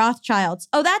from the Rothschilds.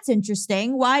 Oh, that's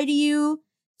interesting. Why do you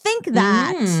think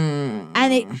that?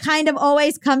 And it kind of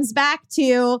always comes back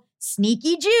to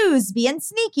sneaky Jews being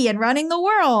sneaky and running the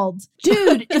world.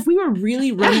 Dude, if we were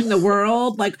really running the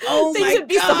world, like, oh Things my would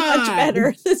be so much God.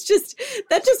 better.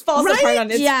 That just falls Right? apart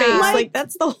on its Yeah. face. Like- Like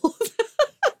that's the whole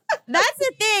That's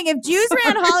the thing. If Jews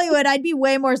ran Hollywood, I'd be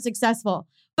way more successful.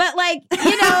 But like,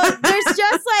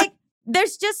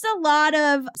 there's just a lot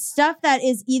of stuff that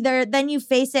is either then you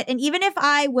face it. And even if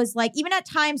I was like, even at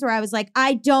times where I was like,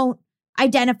 I don't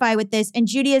identify with this and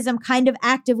Judaism kind of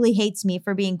actively hates me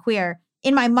for being queer,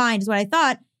 in my mind is what I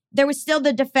thought, there was still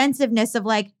the defensiveness of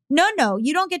like, no,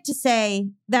 you don't get to say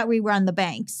that we run the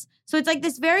banks. So it's like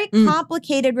this very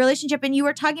complicated relationship. And you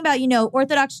were talking about,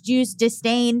 Orthodox Jews'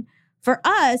 disdain for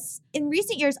us. In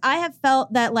recent years, I have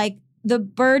felt that like the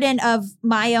burden of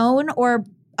my own or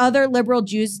other liberal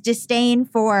Jews' disdain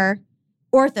for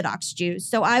Orthodox Jews.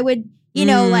 So I would,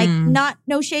 like not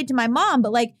no shade to my mom,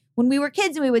 but like when we were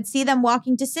kids and we would see them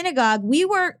walking to synagogue, we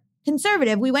were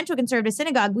conservative. We went to a conservative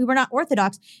synagogue. We were not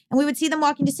Orthodox. And we would see them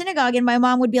walking to synagogue and my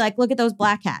mom would be like, look at those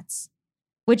black hats,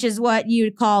 which is what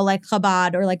you'd call like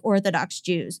Chabad or like Orthodox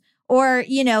Jews. Or,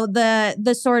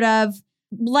 the sort of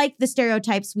like the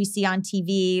stereotypes we see on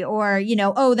TV or,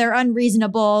 oh, they're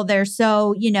unreasonable. They're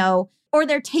so, or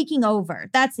they're taking over.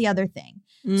 That's the other thing.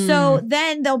 So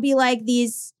then there'll be like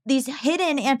these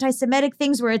hidden anti-Semitic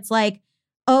things where it's like,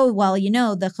 oh, well,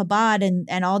 the Chabad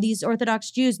and all these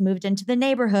Orthodox Jews moved into the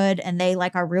neighborhood and they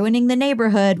like are ruining the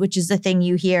neighborhood, which is a thing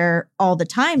you hear all the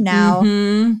time now.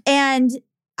 And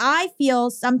I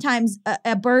feel sometimes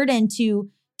a burden to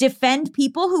defend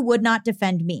people who would not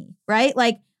defend me, right?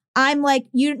 Like, I'm like,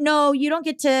 you don't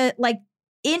get to like,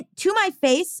 to my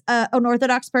face, an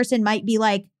Orthodox person might be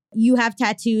like, you have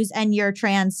tattoos and you're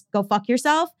trans, go fuck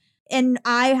yourself. And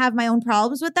I have my own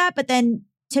problems with that. But then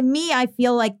to me, I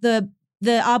feel like the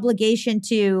obligation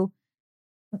to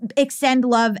extend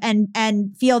love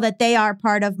and feel that they are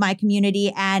part of my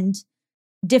community and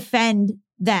defend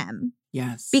them.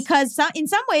 Yes. Because in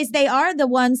some ways, they are the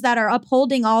ones that are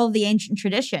upholding all of the ancient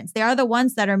traditions. They are the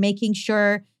ones that are making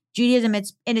sure Judaism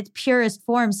in its purest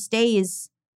form stays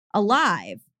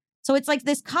alive. So it's like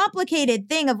this complicated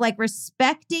thing of like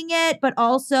respecting it, but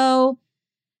also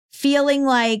feeling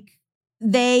like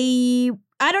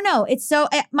I don't know. It's so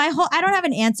I don't have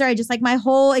an answer. I just like my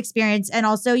whole experience and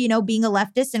also, being a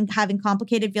leftist and having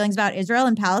complicated feelings about Israel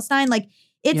and Palestine, like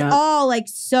it's all like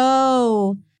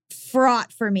so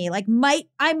fraught for me. Like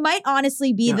I might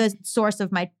honestly be the source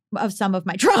of some of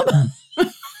my trauma.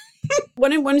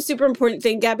 One super important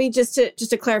thing, Gabby, just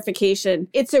a clarification.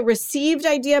 It's a received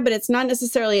idea, but it's not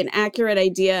necessarily an accurate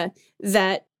idea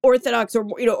that Orthodox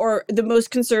or the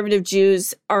most conservative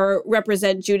Jews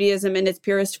represent Judaism in its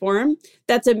purest form.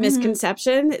 That's a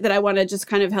misconception that I want to just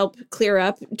kind of help clear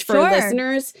up for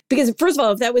listeners. Because first of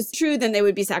all, if that was true, then they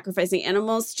would be sacrificing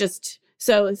animals.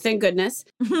 So thank goodness.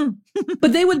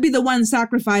 But they would be the ones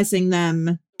sacrificing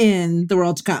them in the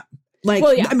World Cup. Like,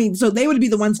 well, I mean, so they would be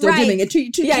the ones still doing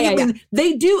it.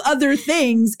 They do other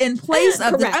things in place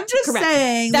of it. I'm just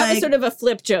saying. That was sort of a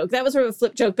flip joke. But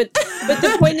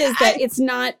the point is that it's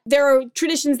not, there are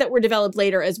traditions that were developed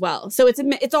later as well. So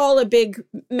it's all a big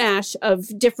mash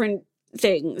of different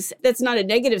things. That's not a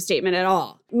negative statement at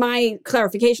all. My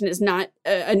clarification is not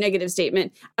a negative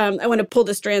statement. I want to pull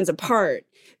the strands apart.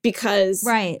 Because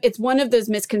it's one of those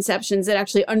misconceptions that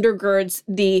actually undergirds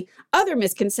the other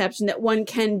misconception that one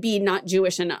can be not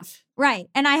Jewish enough. Right.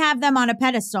 And I have them on a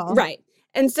pedestal. Right.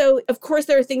 And so, of course,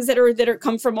 there are things that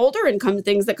come from older and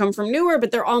things that come from newer, but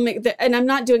they're all, and I'm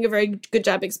not doing a very good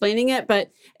job explaining it,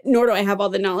 but nor do I have all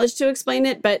the knowledge to explain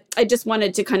it. But I just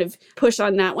wanted to kind of push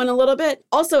on that one a little bit.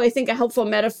 Also, I think a helpful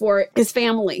metaphor is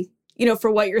family,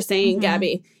 for what you're saying,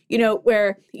 Gabby.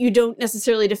 Where you don't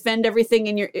necessarily defend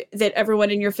everything that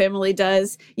everyone in your family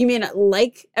does. You may not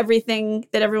like everything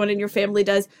that everyone in your family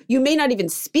does. You may not even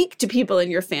speak to people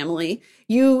in your family.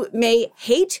 You may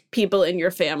hate people in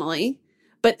your family,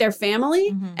 but they're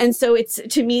family. And so it's,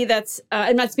 to me, that's,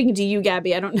 I'm not speaking to you,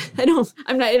 Gabby. I'm not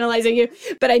analyzing you,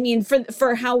 but I mean,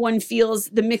 for how one feels,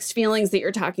 the mixed feelings that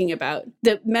you're talking about.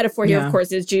 The metaphor here, of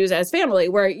course, is Jews as family,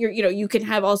 where you can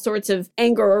have all sorts of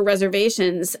anger or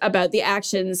reservations about the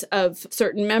actions of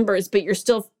certain members, but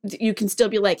you can still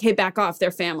be like, hey, back off,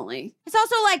 they're family. It's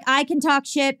also like, I can talk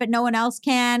shit, but no one else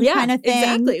can, kind of thing.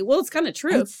 Exactly. Well, it's kind of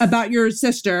true. About your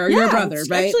sister or your brother,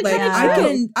 right? Like,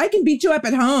 I can beat you up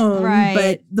at home,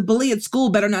 but the bully at school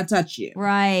better not touch you.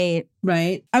 Right.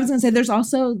 Right. I was going to say, there's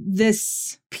also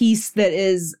this piece that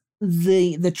is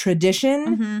the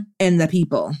tradition and the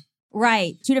people.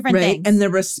 Right. Two different things. And the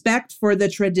respect for the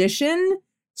tradition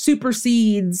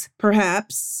supersedes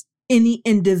perhaps any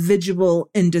individual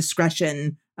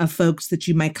indiscretion of folks that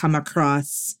you might come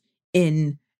across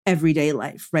in everyday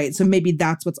life, right? So maybe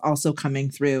that's what's also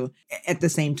coming through at the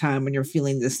same time when you're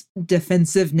feeling this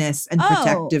defensiveness and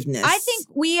protectiveness. I think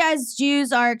we as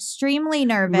Jews are extremely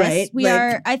nervous.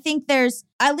 Right, I think there's,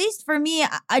 at least for me,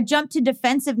 I jump to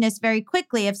defensiveness very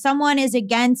quickly. If someone is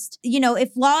against,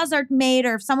 if laws are made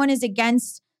or if someone is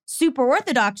against super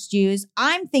Orthodox Jews,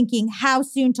 I'm thinking how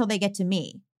soon till they get to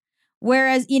me.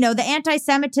 Whereas, the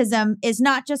anti-Semitism is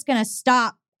not just going to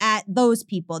stop at those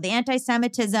people. The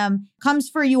anti-Semitism comes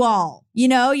for you all.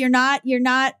 You're not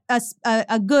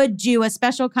a good Jew, a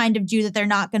special kind of Jew that they're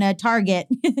not going to target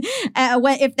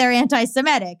if they're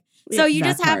anti-Semitic. So you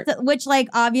just have to, which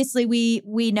obviously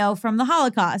we know from the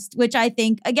Holocaust, which I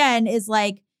think again is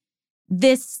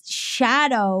this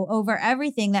shadow over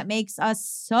everything that makes us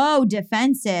so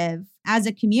defensive as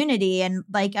a community. And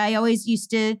I always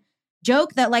used to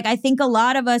joke that I think a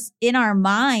lot of us in our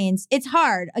minds, it's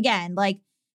hard again,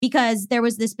 because there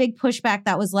was this big pushback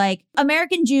that was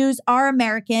American Jews are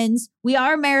Americans. We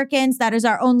are Americans. That is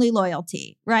our only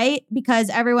loyalty, right? Because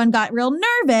everyone got real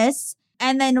nervous.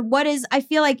 And then I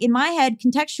feel in my head,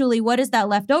 contextually, what is that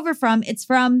left over from? It's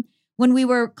from when we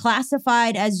were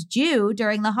classified as Jew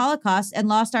during the Holocaust and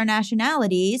lost our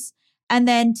nationalities. And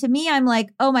then to me, I'm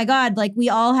oh my God, we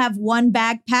all have one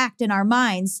bag packed in our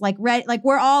minds,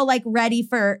 we're all ready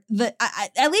for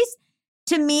at least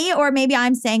to me, or maybe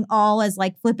I'm saying all as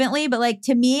flippantly, but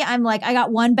to me, I'm I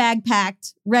got one bag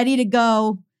packed, ready to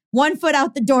go, one foot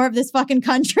out the door of this fucking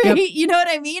country. Yep. You know what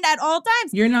I mean? At all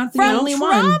times. You're not the From only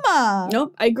trauma. one.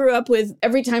 Nope. I grew up with,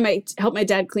 every time I help my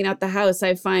dad clean out the house,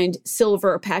 I find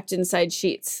silver packed inside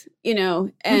sheets,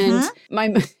 and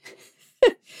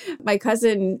my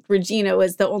cousin Regina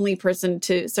was the only person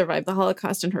to survive the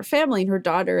Holocaust in her family, and her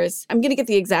daughter is, I'm going to get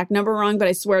the exact number wrong, but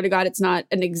I swear to God, it's not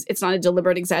a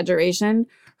deliberate exaggeration.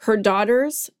 Her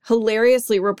daughters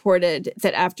hilariously reported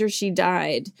that after she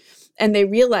died, and they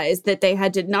realized that they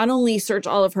had to not only search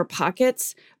all of her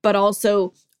pockets, but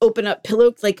also open up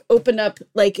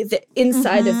the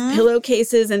inside of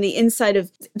pillowcases and the inside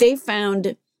of, they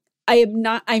found,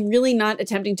 I'm really not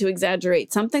attempting to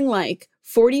exaggerate, something like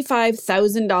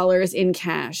 $45,000 in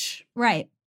cash. Right.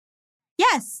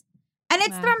 Yes. And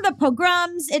it's from the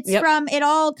pogroms. It's from it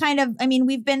all kind of,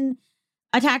 we've been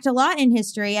attacked a lot in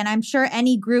history. And I'm sure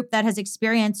any group that has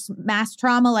experienced mass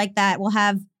trauma like that will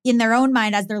have in their own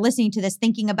mind, as they're listening to this,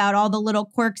 thinking about all the little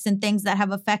quirks and things that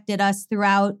have affected us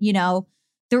throughout,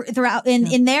 throughout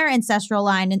in their ancestral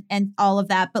line and all of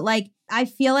that. But I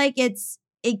feel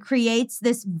it creates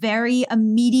this very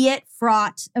immediate,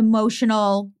 fraught,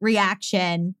 emotional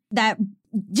reaction that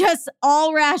just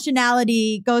all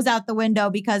rationality goes out the window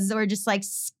because we're just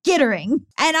skittering.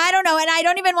 And I don't know. And I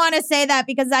don't even want to say that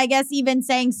because I guess even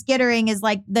saying skittering is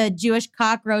the Jewish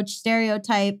cockroach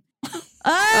stereotype.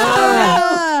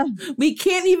 We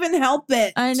can't even help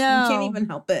it. I know. We can't even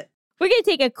help it. We're going to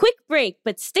take a quick break,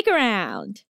 but stick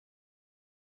around.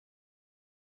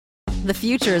 The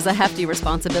future is a hefty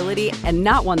responsibility and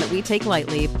not one that we take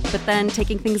lightly, but then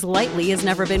taking things lightly has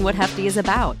never been what Hefty is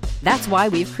about. That's why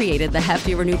we've created the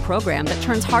Hefty Renew program that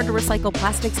turns hard-to-recycle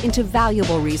plastics into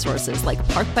valuable resources like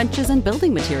park benches and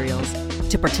building materials.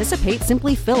 To participate,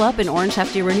 simply fill up an orange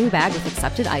Hefty Renew bag with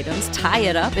accepted items, tie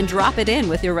it up, and drop it in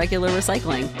with your regular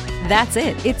recycling. That's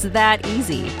it. It's that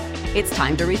easy. It's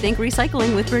time to rethink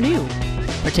recycling with Renew.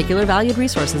 Particular valued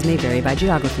resources may vary by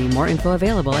geography. More info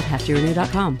available at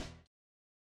heftyrenew.com.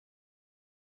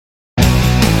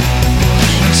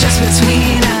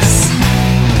 Between us.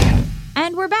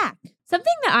 And we're back.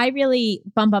 Something that I really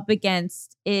bump up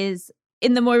against is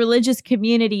in the more religious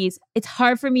communities, it's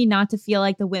hard for me not to feel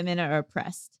like the women are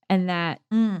oppressed and that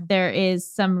there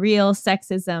is some real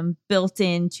sexism built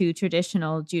into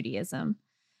traditional Judaism.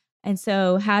 And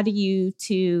so how do you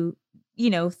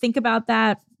think about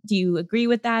that? Do you agree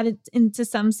with that into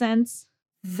some sense?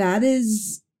 That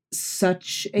is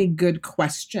such a good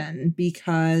question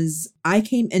because I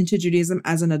came into Judaism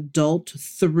as an adult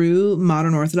through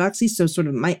modern Orthodoxy. So sort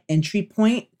of my entry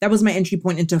point, that was my entry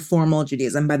point into formal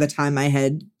Judaism by the time I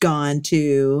had gone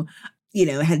to,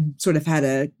 had sort of had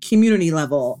a community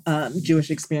level Jewish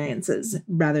experiences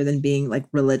rather than being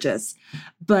religious.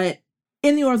 But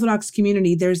in the Orthodox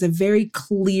community, there's a very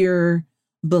clear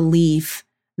belief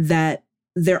that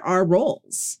there are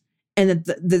roles and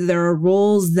that there are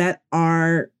roles that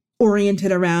are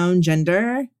oriented around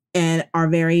gender and are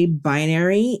very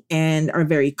binary and are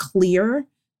very clear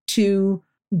to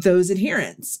those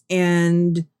adherents.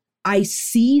 And I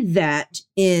see that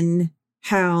in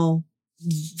how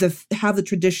the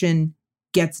tradition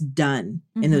gets done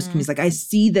in those communities. I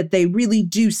see that they really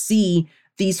do see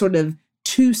these sort of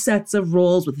two sets of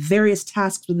roles with various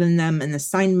tasks within them and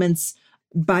assignments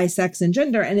by sex and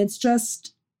gender. And it's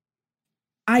just,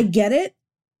 I get it.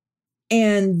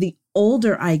 And the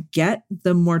older I get,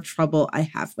 the more trouble I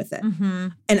have with it. Mm-hmm.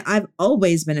 And I've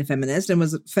always been a feminist and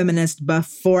was a feminist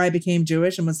before I became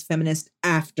Jewish and was feminist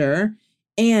after.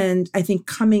 And I think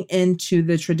coming into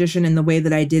the tradition in the way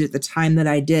that I did at the time that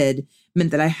I did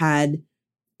meant that I had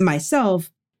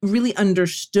myself really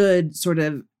understood sort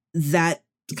of that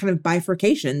kind of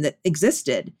bifurcation that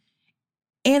existed.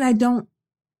 And I don't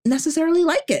necessarily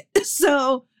like it.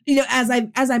 So, you know, as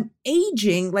I'm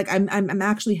aging, like I'm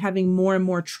actually having more and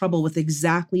more trouble with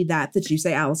exactly that you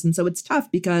say, Allison. So it's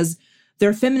tough because there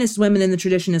are feminist women in the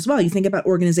tradition as well. You think about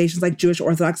organizations like Jewish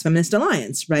Orthodox Feminist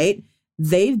Alliance, right?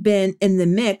 They've been in the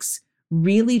mix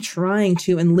really trying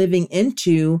to and living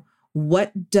into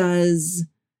what does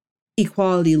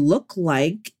equality look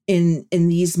like in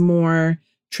these more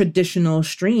traditional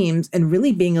streams and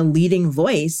really being a leading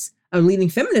voice, a leading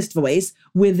feminist voice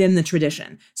within the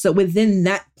tradition. So within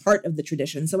that part of the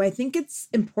tradition. So I think it's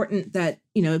important that,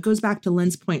 you know, it goes back to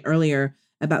Lynn's point earlier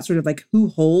about sort of like who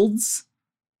holds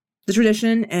the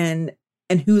tradition and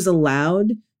who's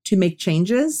allowed to make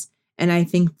changes. And I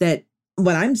think that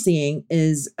what I'm seeing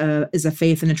is a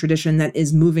faith and a tradition that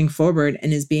is moving forward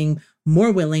and is being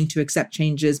more willing to accept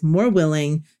changes, more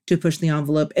willing to push the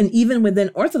envelope. And even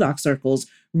within Orthodox circles,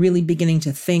 really beginning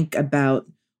to think about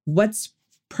what's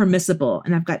permissible.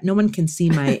 And I've got, no one can see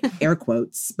my air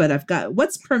quotes, but I've got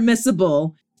what's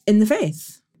permissible in the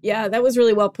faith. Yeah, that was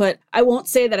really well put. I won't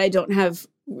say that I don't have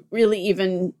really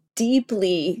even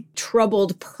deeply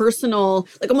troubled, personal,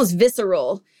 like almost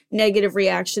visceral negative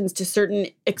reactions to certain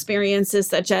experiences,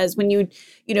 such as when you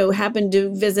happen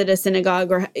to visit a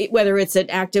synagogue, or whether it's an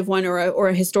active one or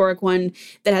a historic one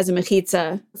that has a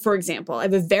mechitza, for example. I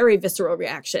have a very visceral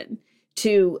reaction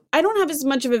to, I don't have as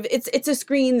much of a, it's a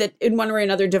screen that in one way or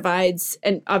another divides,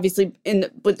 and obviously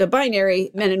with the binary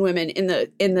men and women in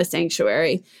the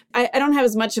sanctuary. I don't have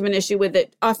as much of an issue with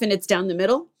it. Often it's down the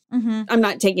middle. Mm-hmm. I'm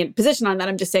not taking a position on that.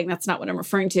 I'm just saying that's not what I'm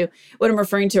referring to. What I'm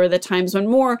referring to are the times when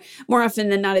more often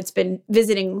than not, it's been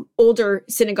visiting older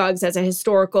synagogues as a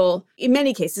historical, in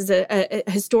many cases, a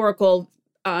historical,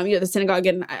 the synagogue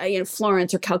in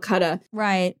Florence or Calcutta.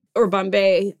 Right. Or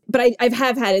Bombay. But I've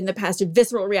had in the past a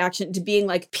visceral reaction to being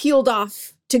like peeled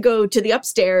off to go to the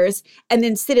upstairs and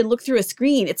then sit and look through a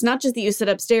screen. It's not just that you sit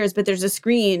upstairs, but there's a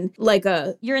screen like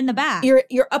you're in the back. You're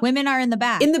up. Women are in the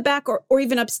back. In the back or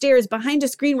even upstairs behind a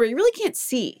screen where you really can't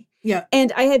see. Yeah.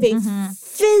 And I have a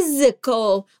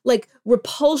physical like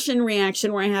repulsion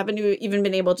reaction where I haven't even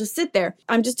been able to sit there.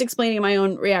 I'm just explaining my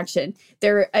own reaction.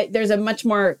 There's a much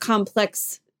more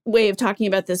complex way of talking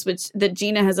about this, that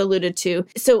Ginna has alluded to.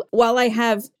 So while I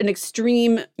have an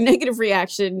extreme negative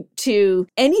reaction to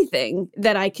anything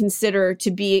that I consider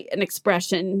to be an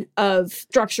expression of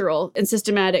structural and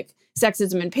systematic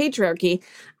sexism and patriarchy,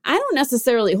 I don't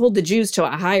necessarily hold the Jews to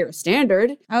a higher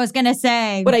standard. I was going to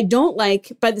say. What I don't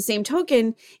like, by the same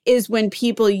token, is when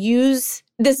people use,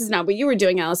 this is not what you were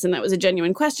doing, Allison, that was a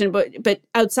genuine question, but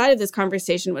outside of this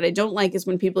conversation, what I don't like is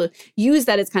when people use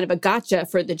that as kind of a gotcha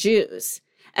for the Jews.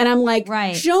 And I'm like,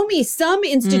 right. Show me some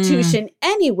institution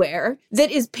anywhere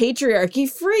that is patriarchy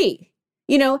free.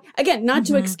 You know, again, not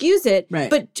to excuse it,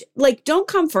 but like, don't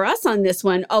come for us on this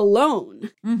one alone.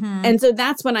 And so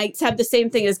that's when I have the same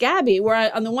thing as Gabby,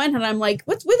 where on the one hand, I'm like,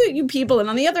 what's with you people? And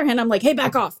on the other hand, I'm like, hey,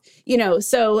 back off. You know,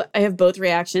 so I have both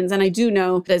reactions. And I do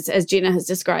know, as Ginna has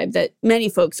described, that many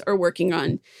folks are working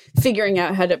on figuring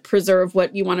out how to preserve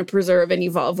what you want to preserve and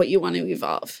evolve what you want to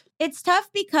evolve. It's tough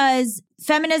because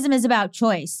feminism is about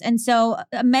choice. And so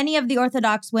many of the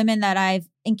Orthodox women that I've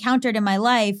encountered in my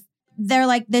life, they're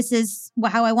like, this is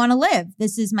how I want to live.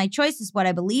 This is my choice. This is what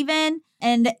I believe in.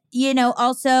 And, you know,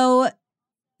 also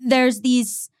there's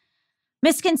these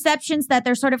misconceptions that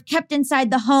they're sort of kept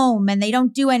inside the home and they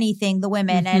don't do anything, the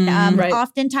women. And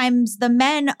oftentimes the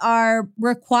men are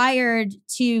required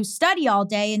to study all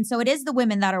day. And so it is the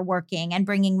women that are working and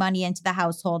bringing money into the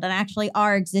household and actually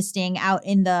are existing out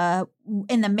in the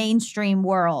mainstream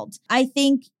world. I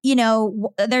think, you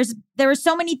know, there were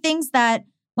so many things that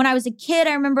when I was a kid,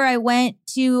 I remember I went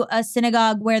to a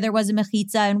synagogue where there was a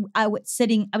mechitza and I was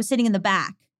sitting in the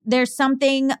back. There's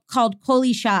something called kol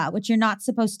isha, which you're not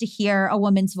supposed to hear a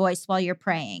woman's voice while you're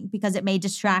praying because it may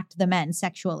distract the men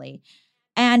sexually.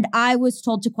 And I was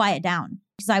told to quiet down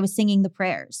because I was singing the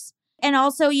prayers. And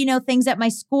also, you know, things at my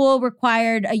school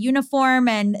required a uniform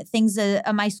and things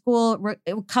at my school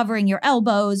covering your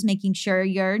elbows, making sure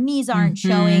your knees aren't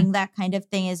showing. That kind of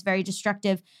thing is very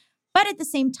destructive. But at the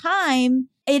same time,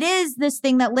 it is this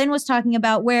thing that Lynn was talking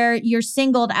about where you're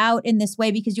singled out in this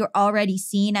way because you're already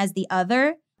seen as the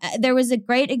other. There was a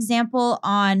great example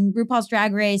on RuPaul's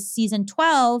Drag Race season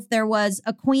 12. There was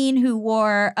a queen who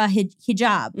wore a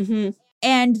hijab. Mm-hmm.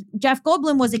 And Jeff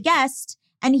Goldblum was a guest,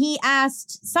 and he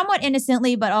asked somewhat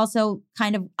innocently, but also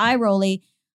kind of eye-rolly,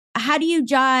 how do you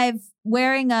jive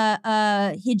wearing a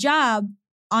hijab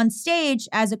on stage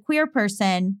as a queer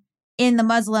person in the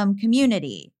Muslim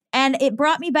community? And it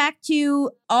brought me back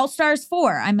to All Stars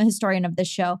 4. I'm a historian of this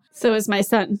show. So is my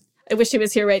son. I wish he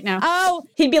was here right now. Oh,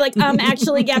 He'd be like,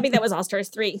 actually, Gabby, that was All Stars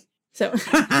 3. So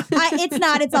it's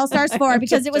not. It's All Stars 4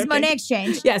 because it was Monet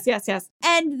Exchange. Yes.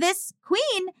 And this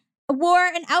queen wore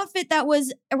an outfit that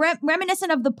was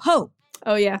reminiscent of the Pope.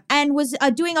 Oh, yeah. And was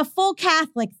doing a full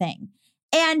Catholic thing.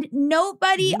 And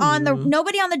nobody on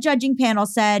the judging panel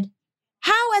said,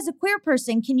 how as a queer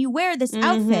person can you wear this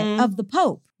outfit of the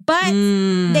Pope? But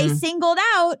they singled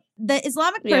out the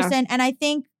Islamic person. And I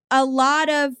think a lot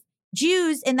of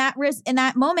Jews in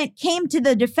that moment came to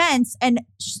the defense and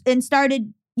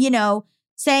started,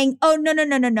 saying, oh,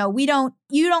 no.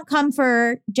 You don't come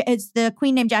for, it's the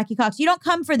queen named Jackie Cox. You don't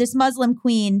come for this Muslim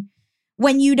queen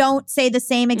when you don't say the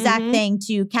same exact thing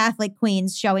to Catholic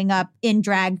queens showing up in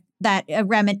drag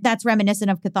that's reminiscent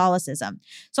of Catholicism.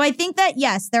 So I think that,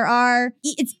 yes,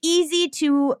 it's easy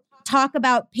to talk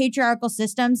about patriarchal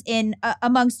systems in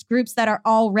amongst groups that are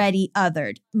already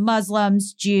othered.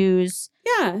 Muslims, Jews,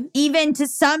 even to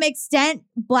some extent,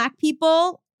 Black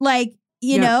people,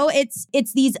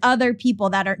 it's these other people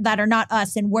that are not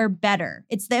us and we're better.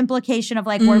 It's the implication of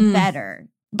we're better.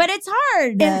 But it's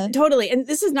hard. And totally. And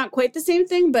this is not quite the same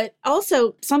thing, but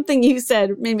also something you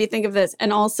said made me think of this.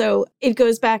 And also it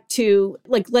goes back to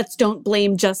let's don't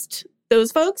blame just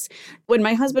those folks. When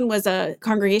my husband was a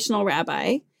congregational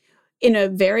rabbi in a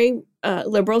very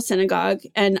liberal synagogue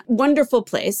and wonderful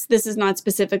place. This is not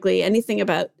specifically anything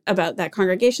about that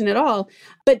congregation at all,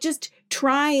 but just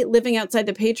try living outside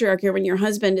the patriarchy when your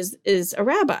husband is a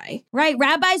rabbi. Right.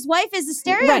 Rabbi's wife is a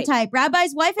stereotype. Right.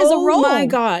 Rabbi's wife is a role. Oh my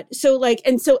God. So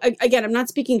again, I'm not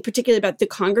speaking particularly about the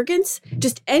congregants,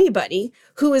 just anybody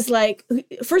who is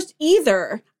first,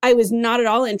 either I was not at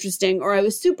all interesting or I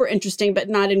was super interesting, but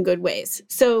not in good ways.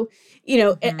 So,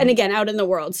 and again, out in the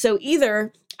world. So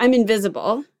either I'm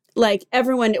invisible,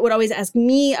 everyone would always ask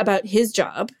me about his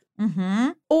job.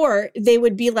 Or they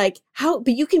would be like, but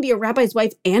you can be a rabbi's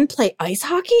wife and play ice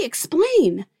hockey?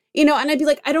 Explain. And I'd be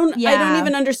like, I don't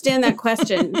even understand that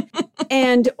question.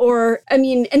 and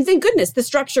thank goodness the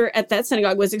structure at that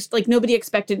synagogue was nobody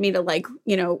expected me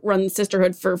to run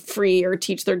sisterhood for free or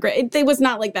teach their grade. It was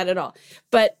not like that at all.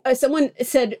 But someone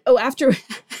said, after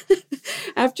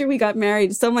we got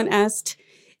married, someone asked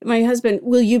my husband,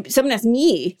 someone asked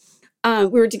me, we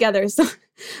were together. So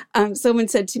someone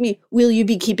said to me, will you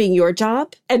be keeping your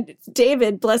job? And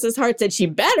David, bless his heart, said she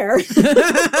better.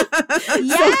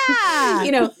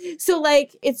 Yeah. So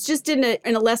it's just in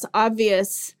a less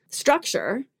obvious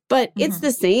structure, but it's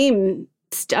the same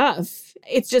stuff.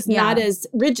 It's just not as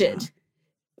rigid.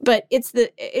 But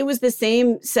it was the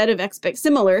same set of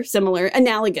similar,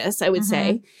 analogous, I would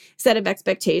say, set of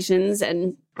expectations.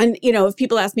 And if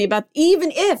people ask me about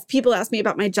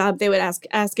my job, they would ask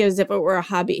as if it were a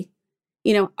hobby.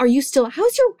 Are you still,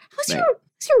 how's your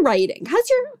writing? What's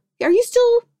your,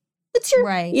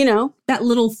 right. That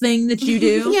little thing that you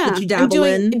do, that you dabble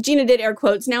in. Gina did air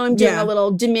quotes. Now I'm doing a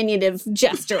little diminutive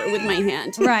gesture with my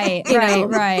hand. Right.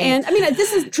 And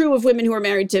this is true of women who are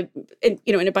married to,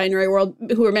 in a binary world,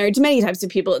 who are married to many types of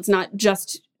people. It's not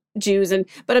just Jews.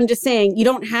 But I'm just saying, you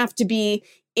don't have to be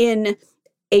in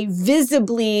a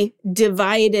visibly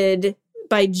divided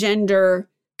by gender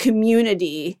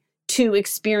community to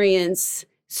experience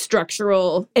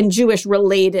structural and Jewish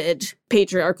related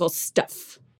patriarchal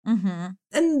stuff. And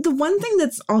the one thing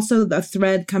that's also the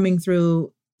thread coming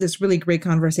through this really great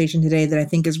conversation today that I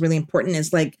think is really important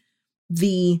is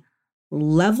the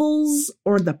levels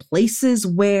or the places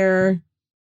where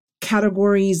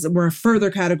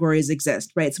further categories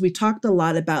exist, right? So we talked a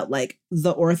lot about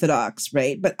the Orthodox,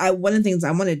 right? But one of the things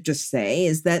I want to just say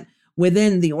is that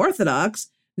within the Orthodox,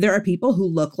 there are people who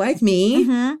look like me,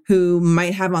 who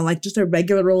might have on just a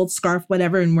regular old scarf,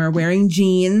 whatever, and we're wearing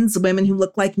jeans, women who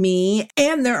look like me.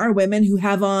 And there are women who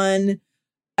have on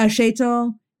a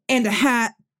sheitel and a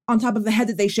hat on top of the head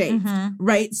that they shave,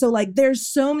 right? So there's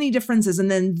so many differences. And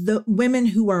then the women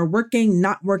who are working,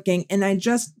 not working. And I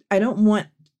don't want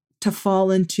to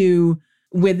fall into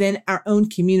within our own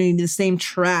community the same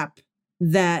trap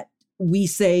that we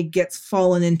say gets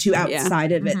fallen into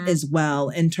outside of it as well,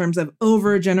 in terms of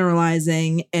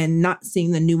overgeneralizing and not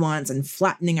seeing the nuance and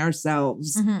flattening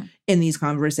ourselves in these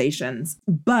conversations.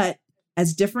 But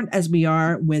as different as we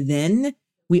are within,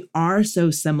 we are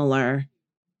so similar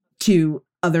to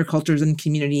other cultures and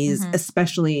communities,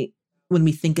 especially when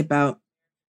we think about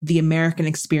the American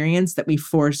experience that we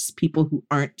force people who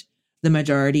aren't the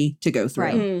majority to go through.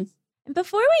 Right. And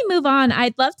before we move on,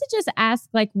 I'd love to just ask,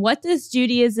 like, what does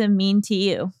Judaism mean to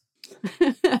you?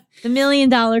 The $1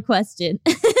 million question.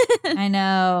 I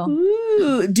know.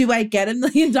 Ooh, do I get $1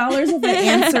 million if I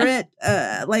answer it?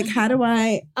 Like, how do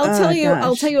I?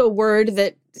 I'll tell you a word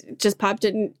that just popped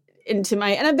into my,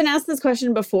 and I've been asked this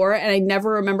question before and I never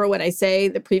remember what I say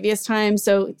the previous time.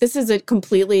 So this is a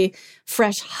completely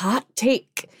fresh, hot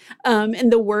take.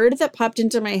 And the word that popped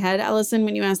into my head, Allison,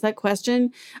 when you asked that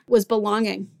question, was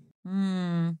belonging.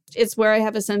 It's where I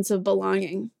have a sense of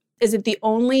belonging. Is it the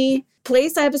only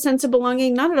place I have a sense of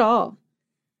belonging? Not at all.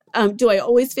 Do I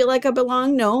always feel like I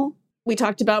belong? No. We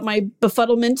talked about my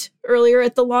befuddlement earlier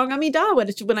at the Long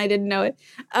Amidah when I didn't know it.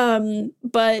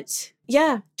 But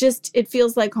yeah, just it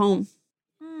feels like home.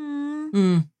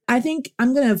 I think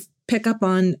I'm going to pick up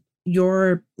on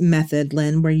your method,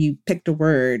 Lynn, where you picked a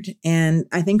word. And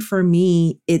I think for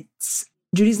me,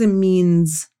 Judaism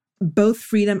means both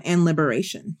freedom and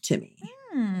liberation to me.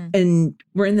 And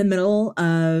we're in the middle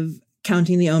of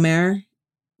counting the Omer.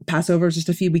 Passover was just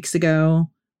a few weeks ago.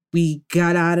 We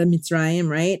got out of Mitzrayim,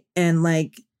 right? And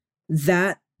like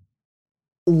that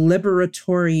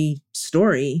liberatory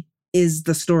story is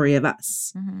the story of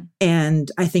us.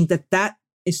 And I think that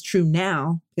is true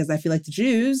now because I feel like the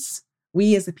Jews,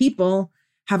 we as a people,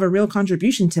 have a real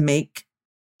contribution to make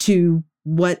to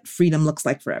what freedom looks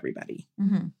like for everybody.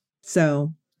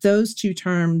 So those two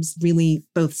terms really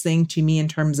both sing to me in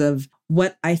terms of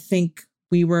what I think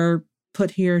we were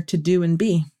put here to do and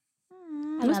be.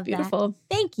 I That's love beautiful. that.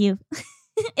 Thank you.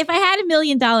 If I had $1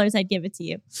 million, I'd give it to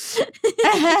you.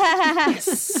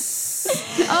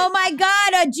 Oh my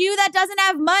God, a Jew that doesn't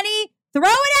have money, throw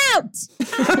it out.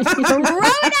 Throw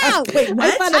it out. Wait,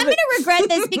 what? I'm going to regret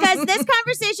this because this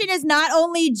conversation is not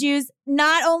only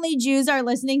Jews are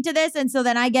listening to this. And so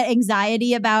then I get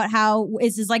anxiety about how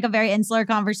this is like a very insular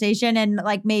conversation and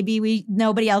like maybe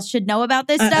nobody else should know about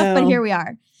this stuff, but here we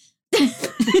are.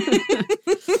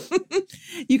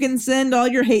 You can send all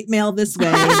your hate mail this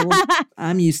way.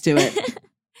 I'm used to it.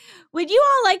 Would you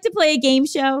all like to play a game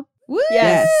show? Woo!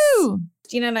 Yes.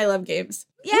 Gina and I love games.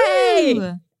 Yay!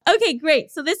 Woo! Okay,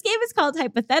 great. So this game is called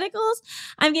Hypotheticals.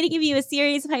 I'm going to give you a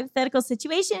series of hypothetical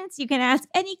situations. You can ask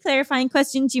any clarifying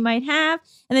questions you might have,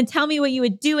 and then tell me what you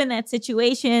would do in that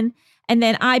situation. And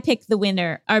then I pick the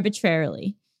winner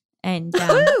arbitrarily. And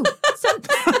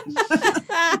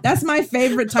That's my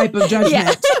favorite type of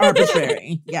judgment.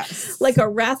 Arbitrary. Yes. Like a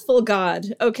wrathful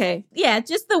God. Okay. yeah,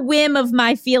 just the whim of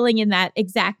my feeling in that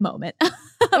exact moment.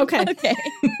 Okay. Okay.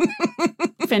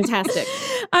 Fantastic.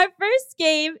 Our first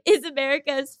game is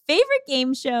America's favorite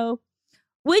game show.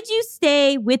 Would you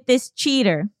stay with this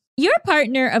cheater? Your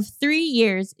partner of 3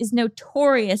 years is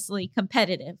notoriously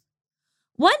competitive.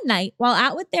 One night, while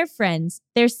out with their friends,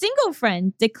 their single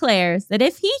friend declares that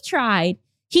if he tried,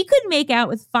 he could make out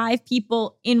with 5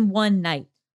 people in one night,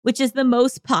 which is the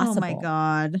most possible. Oh my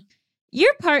God.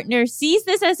 Your partner sees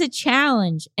this as a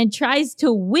challenge and tries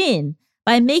to win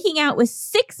by making out with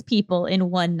 6 people in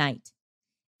one night.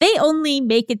 They only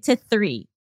make it to 3.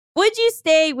 Would you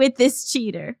stay with this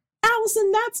cheater?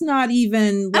 Allison, that's not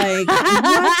even like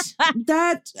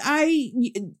what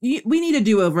we need a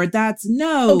do-over. That's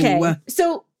no. Okay.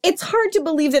 So it's hard to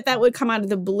believe that would come out of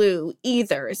the blue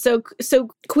either. So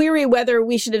query whether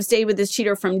we should have stayed with this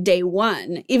cheater from day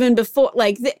one, even before,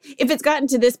 like if it's gotten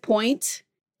to this point,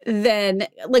 then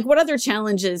like what other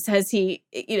challenges has he,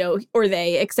 or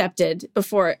they accepted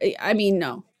before? I mean,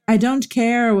 no. I don't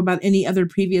care about any other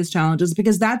previous challenges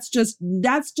because that's just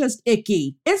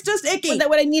icky. It's just icky.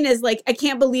 What I mean is like, I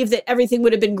can't believe that everything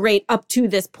would have been great up to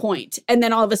this point. And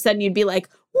then all of a sudden you'd be like,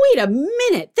 wait a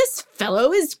minute, this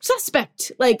fellow is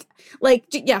suspect. Hard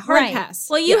pass.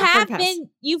 Well,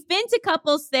 you've been to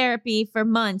couples therapy for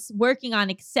months working on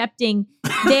accepting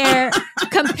their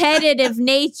competitive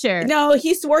nature. No,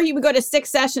 he swore he would go to 6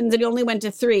 sessions and he only went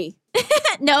to 3.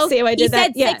 No, See how I did he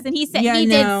that? said 6 and he said he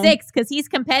did 6 because he's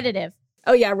competitive.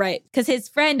 Oh, yeah, right. Because his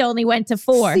friend only went to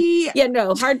 4. See, Yeah,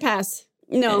 no, hard pass.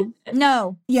 No.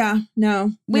 No, yeah,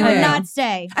 no. we no. would not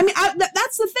stay. I mean,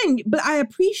 that's the thing. But I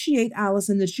appreciate,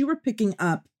 Allison, that you were picking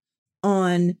up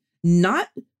on not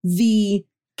the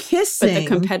kissing, But the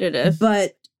competitive.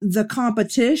 but the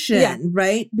competition,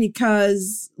 right?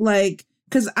 Because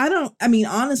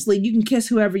honestly, you can kiss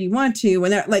whoever you want to.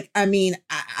 And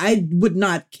I would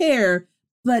not care.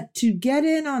 But to get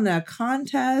in on a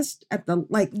contest at the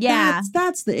Yeah.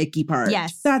 that's the icky part.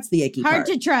 Yes. That's the icky part. Hard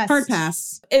to trust. Hard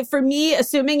pass. For me,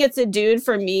 assuming it's a dude,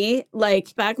 for me,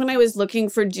 like back when I was looking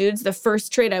for dudes, the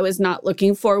first trait I was not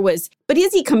looking for was, but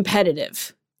is he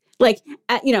competitive? Like,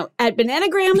 at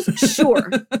Bananagrams,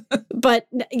 sure. But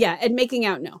yeah, at making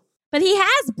out, no. But he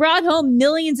has brought home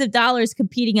millions of dollars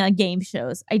competing on game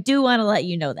shows. I do want to let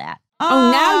you know that.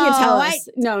 Oh, now you tell us.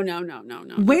 No.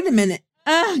 Wait a minute.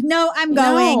 No, I'm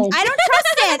going. No. I don't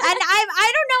trust it. And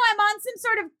I don't know. I'm on some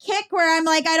sort of kick where I'm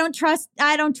like, I don't trust.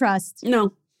 No.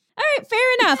 All right,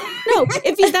 fair enough. No,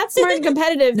 if he's that smart and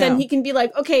competitive, No. then he can be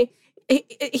like, okay,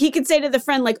 he could say to the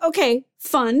friend, like, okay,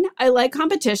 fun. I like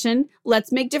competition.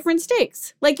 Let's make different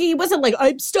stakes. Like, he wasn't like,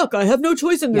 I'm stuck. I have no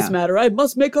choice in this matter. I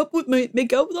must make out with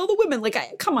all the women. Like,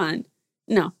 come on.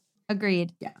 No,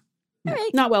 Agreed. Yeah. All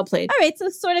right. not well played. All right, so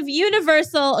sort of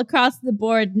universal across the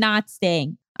board, not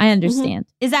staying. I understand.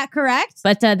 Is that correct?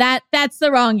 But that's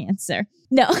the wrong answer.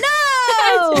 No.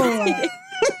 No.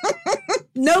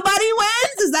 Nobody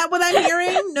wins? Is that what I'm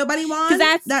hearing? Nobody won?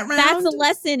 Because that round? that's a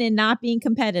lesson in not being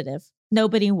competitive.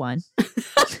 Nobody won.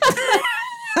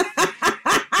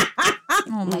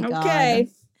 Oh my God. Okay.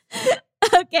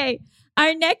 Okay,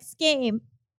 our next game.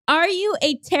 Are you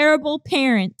a terrible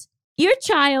parent? Your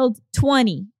child,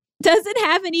 20, doesn't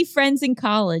have any friends in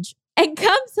college and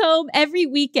comes home every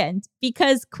weekend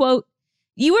because, quote,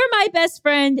 you are my best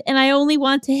friend and I only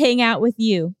want to hang out with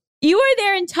you. You are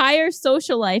their entire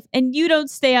social life and you don't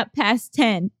stay up past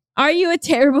 10. Are you a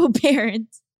terrible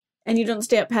parent? And you don't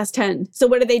stay up past 10. So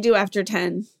what do they do after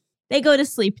 10? They go to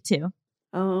sleep too.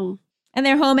 Oh. And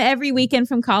they're home every weekend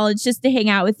from college just to hang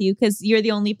out with you because you're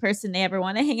the only person they ever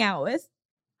want to hang out with.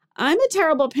 I'm a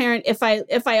terrible parent if I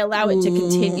allow it to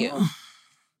continue.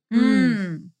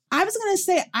 I was going to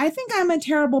say, I think I'm a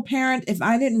terrible parent if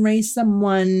I didn't raise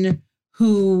someone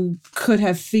who could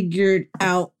have figured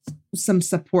out some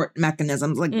support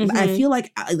mechanisms. Like, I feel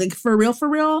like for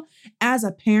real, as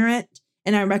a parent,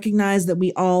 and I recognize that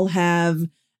we all have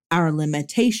our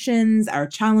limitations, our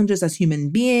challenges as human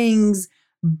beings,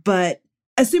 but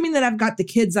assuming that I've got the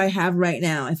kids I have right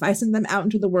now, if I send them out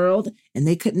into the world and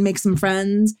they couldn't make some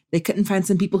friends, they couldn't find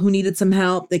some people who needed some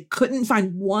help, they couldn't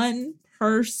find one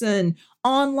person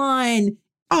online,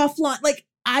 offline, like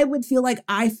I would feel like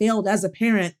I failed as a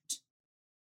parent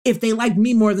if they liked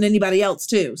me more than anybody else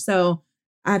too. So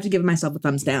I have to give myself a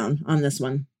thumbs down on this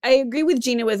one. I agree with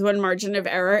Ginna with one margin of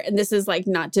error, and this is like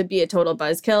not to be a total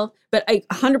buzzkill, but I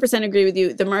 100% agree with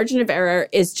you. The margin of error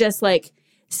is just like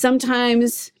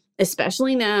sometimes,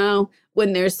 especially now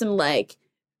when there's some like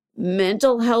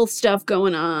mental health stuff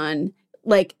going on,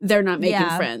 like they're not making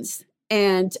friends.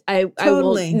 And I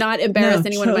will not embarrass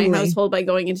anyone in my household by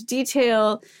going into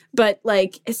detail, but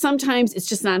like sometimes it's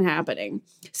just not happening.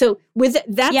 So with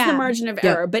that's the margin of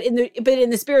error. But in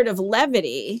the spirit of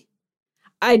levity,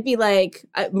 I'd be like,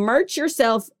 march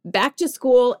yourself back to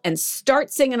school and start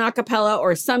singing a cappella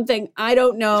or something. I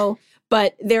don't know,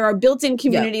 but there are built-in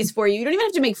communities for you. You don't even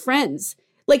have to make friends.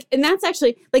 Like, and that's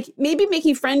actually, like, maybe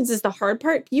making friends is the hard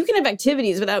part. You can have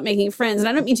activities without making friends. And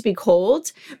I don't mean to be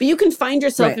cold, but you can find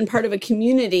yourself in part of a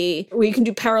community where you can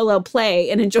do parallel play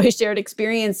and enjoy shared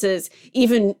experiences,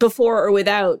 even before or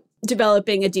without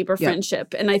developing a deeper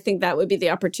friendship. And I think that would be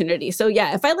the opportunity. So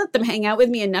yeah, if I let them hang out with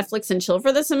me and Netflix and chill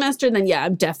for the semester, then yeah,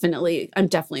 I'm definitely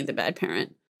the bad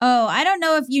parent. Oh, I don't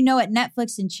know if you know what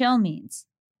Netflix and chill means.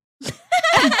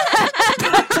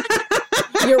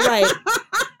 You're right.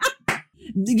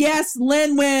 Yes,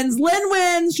 Lynn wins. Lynn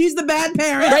wins. She's the bad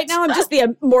parent. Right now, I'm just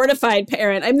the mortified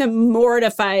parent. I'm the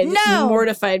mortified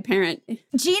parent.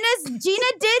 Gina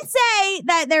did say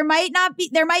that there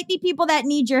might be people that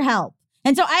need your help.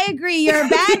 And so I agree, you're a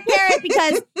bad parent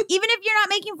because even if you're not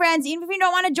making friends, even if you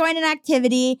don't want to join an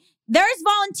activity, there's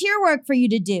volunteer work for you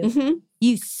to do. Mm-hmm.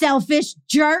 You selfish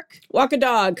jerk. Walk a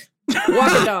dog.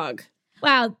 Walk a dog.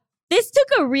 Wow, this took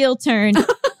a real turn.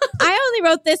 I only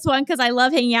wrote this one because I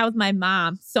love hanging out with my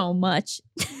mom so much.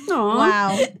 Aww.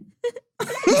 Wow.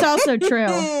 It's also true.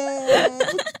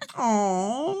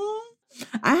 Aww.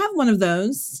 I have one of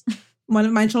those. One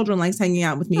of my children likes hanging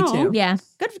out with me too. Yeah.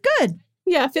 Good.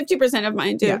 Yeah, 50% of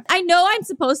mine do. Yeah. I know I'm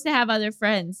supposed to have other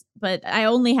friends, but I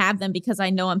only have them because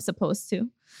I know I'm supposed to.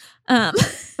 Hey.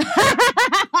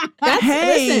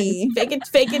 Listen,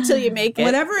 fake it till you make it.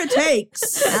 Whatever it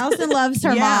takes. Allison loves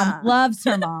her mom. Loves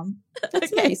her mom.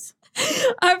 That's nice.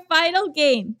 Our final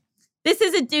game. This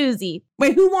is a doozy.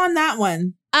 Wait, who won that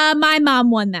one? My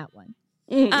mom won that one.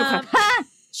 Okay.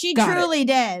 She Got truly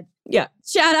did. Yeah.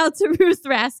 Shout out to Ruth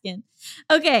Raskin.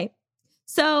 Okay,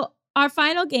 so our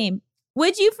final game.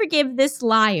 Would you forgive this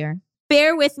liar?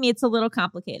 Bear with me, it's a little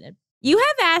complicated. You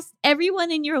have asked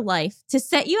everyone in your life to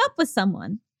set you up with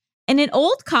someone, and an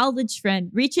old college friend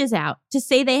reaches out to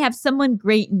say they have someone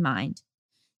great in mind.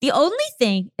 The only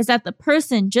thing is that the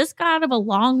person just got out of a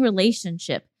long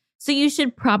relationship, so you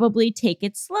should probably take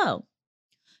it slow.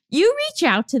 You reach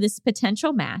out to this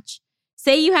potential match,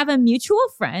 say you have a mutual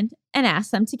friend, and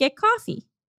ask them to get coffee.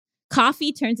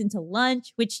 Coffee turns into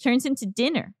lunch, which turns into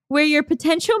dinner, where your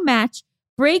potential match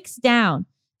breaks down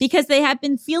because they have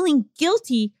been feeling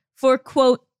guilty for,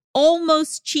 quote,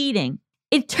 almost cheating.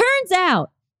 It turns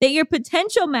out that your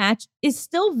potential match is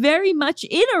still very much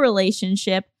in a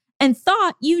relationship and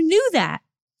thought you knew that.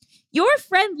 Your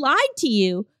friend lied to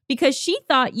you because she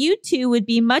thought you two would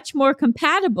be much more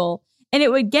compatible and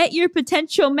it would get your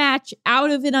potential match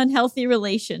out of an unhealthy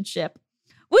relationship.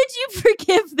 Would you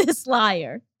forgive this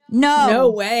liar? No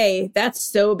way. That's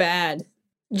so bad.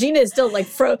 Gina is still like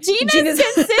Gina's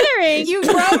considering. You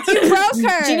broke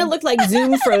her. Gina looked like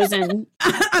Zoom frozen.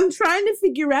 I'm trying to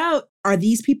figure out, are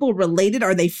these people related?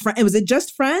 Are they was it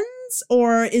just friends?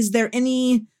 Or is there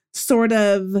any sort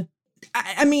of,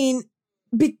 I mean,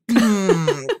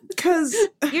 because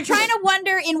You're trying to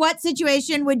wonder in what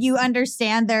situation would you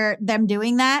understand them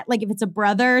doing that? Like if it's a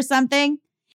brother or something?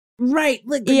 right,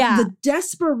 like Yeah. the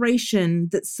desperation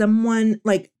that someone,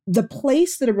 like the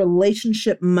place that a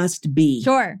relationship must be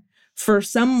Sure. for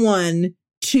someone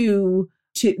to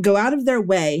go out of their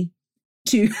way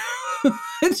to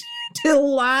to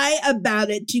lie about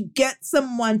it, to get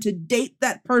someone to date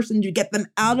that person, to get them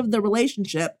out of the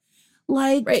relationship.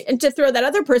 Like, Right. And to throw that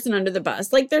other person under the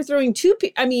bus. Like they're throwing two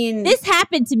people. I mean, This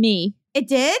happened to me. It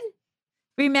did?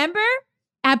 Remember?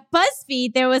 At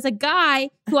BuzzFeed, there was a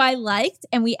guy who I liked,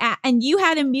 and and you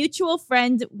had a mutual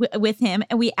friend with him,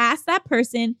 and we asked that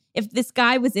person if this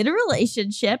guy was in a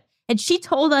relationship, and she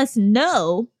told us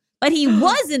no, but he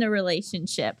was in a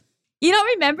relationship. You don't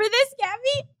remember this,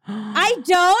 Gabby? I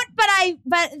don't,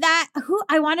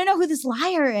 I want to know who this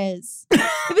liar is.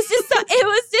 It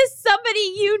was just somebody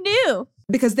you knew.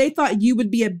 because they thought you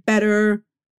would be a better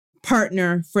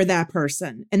partner for that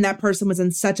person, and that person was in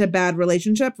such a bad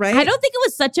relationship, right? I don't think it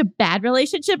was such a bad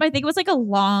relationship. I think it was like a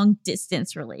long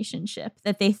distance relationship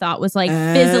that they thought was like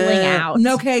fizzling out.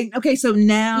 Okay, so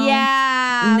now,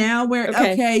 Yeah. now we're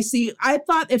okay. See, I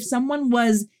thought if someone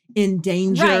was in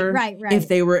danger, Right. if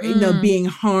they were, being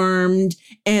harmed,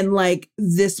 and like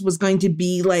this was going to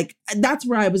be like, that's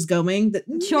where I was going. That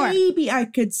Sure. maybe I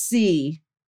could see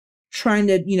trying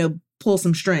to, pull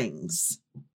some strings.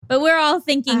 But we're all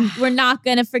thinking we're not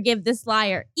going to forgive this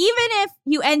liar, even if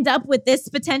you end up with this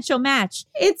potential match.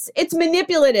 it's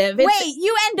manipulative. Wait,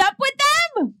 you end up with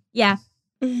them? Yeah.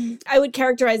 I would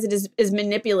characterize it as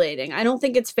manipulating. I don't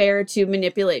think it's fair to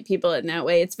manipulate people in that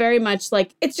way. It's very much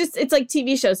like, it's like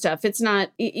TV show stuff. It's not,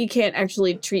 you can't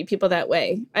actually treat people that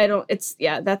way. That's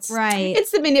Right. It's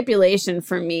the manipulation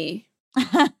for me.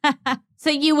 So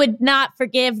you would not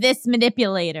forgive this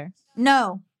manipulator.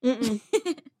 No. Mm-mm.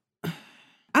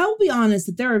 I will be honest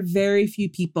that there are very few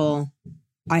people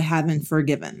I haven't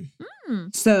forgiven.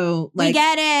 So, We like,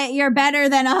 get it. You're better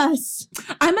than us.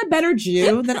 I'm a better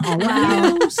Jew than all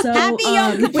Wow. of you. So, Happy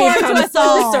Yom Kippur We've to come us full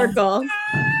all. circle.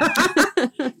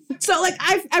 so like,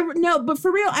 no, but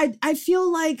for real, I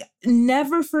feel like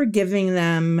never forgiving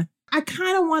them. I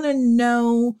kind of want to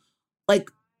know, like,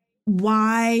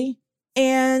 why.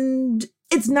 And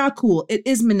it's not cool. It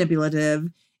is manipulative.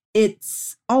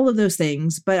 It's all of those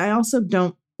things. But I also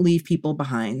don't leave people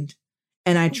behind.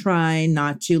 And I try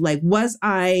not to. Like,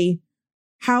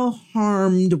 how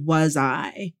harmed was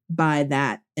I by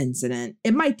that incident?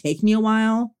 It might take me a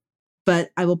while,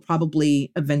 but I will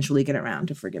probably eventually get around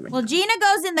to forgiving. Well, them. Gina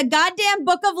goes in the goddamn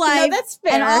book of life. No, that's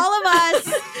fair. And all of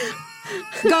us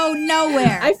go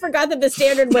nowhere. I forgot that the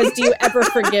standard was, do you ever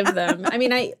forgive them? I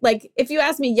mean, if you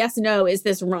ask me, yes, no, is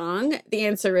this wrong? The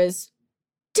answer is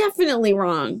definitely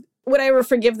wrong. Would I ever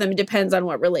forgive them? It depends on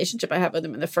what relationship I have with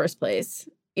them in the first place.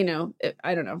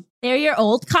 I don't know. They're your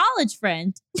old college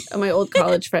friend. Oh, my old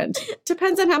college friend.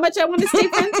 Depends on how much I want to stay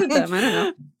friends with them. I don't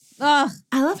know. Ugh.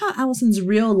 I love how Allison's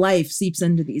real life seeps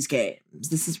into these games.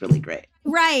 This is really great.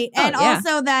 Right. Oh, And yeah.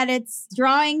 also that it's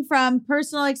drawing from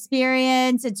personal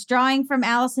experience. It's drawing from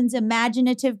Allison's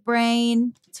imaginative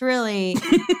brain. It's really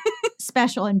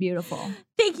special and beautiful.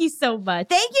 Thank you so much.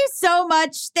 Thank you so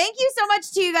much. Thank you so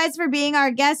much to you guys for being our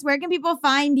guests. Where can people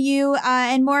find you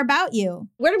and more about you?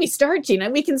 Where do we start,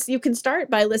 Gina? You can start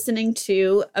by listening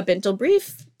to A Bintel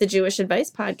Brief, the Jewish Advice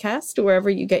podcast, wherever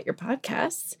you get your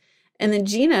podcasts. And then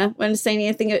Gina, want to say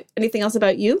anything else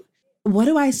about you? What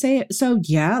do I say? So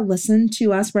yeah, listen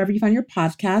to us wherever you find your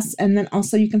podcasts. And then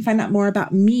also you can find out more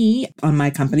about me on my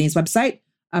company's website,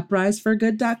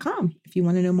 upriseforgood.com, if you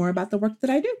want to know more about the work that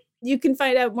I do. You can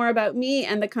find out more about me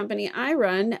and the company I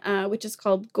run, which is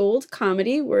called Gold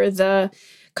Comedy. We're the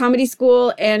comedy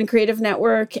school and creative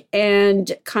network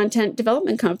and content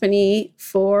development company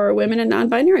for women and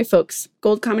non-binary folks.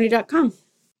 Goldcomedy.com.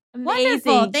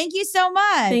 Wonderful. Thank you so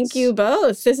much. Thank you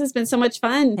both. This has been so much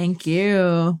fun. Thank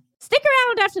you. Stick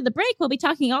around after the break. We'll be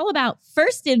talking all about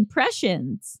first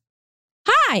impressions.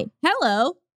 Hi.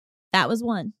 Hello. That was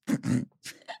one.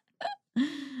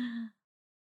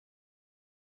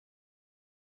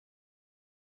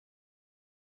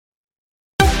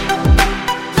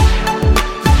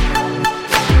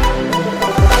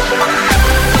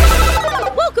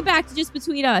 Welcome back to Just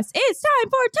Between Us. It's time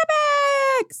for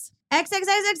topics.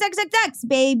 XXXXXX,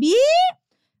 baby.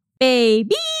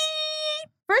 Baby.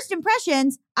 First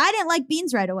impressions, I didn't like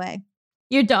Beans right away.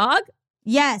 Your dog?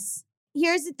 Yes.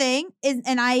 Here's the thing, and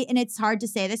it's hard to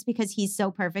say this because he's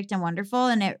so perfect and wonderful,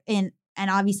 and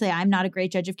obviously I'm not a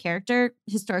great judge of character.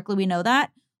 Historically, we know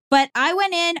that. But I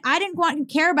went in, I didn't want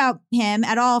to care about him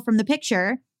at all from the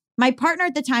picture. My partner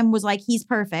at the time was like, he's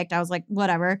perfect. I was like,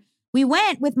 whatever. We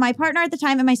went with my partner at the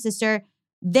time and my sister.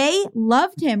 They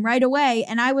loved him right away.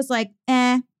 And I was like,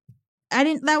 I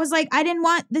didn't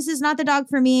want, this is not the dog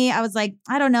for me. I was like,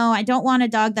 I don't know. I don't want a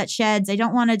dog that sheds. I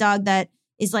don't want a dog that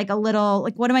is like a little,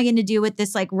 like, what am I going to do with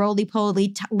this like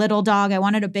roly-poly little dog? I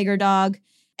wanted a bigger dog.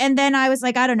 And then I was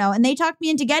like, I don't know. And they talked me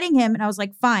into getting him. And I was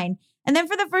like, fine. And then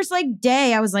for the first like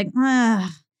day, I was like,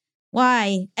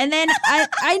 why? And then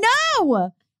I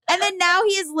know. And then now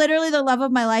he is literally the love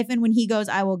of my life. And when he goes,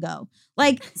 I will go.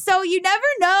 Like, so you never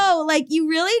know. Like, you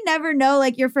really never know.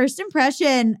 Like, your first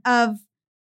impression of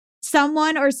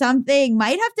someone or something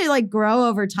might have to like grow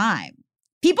over time.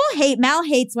 Mal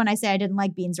hates when I say I didn't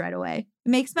like Beans right away. It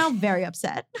makes Mal very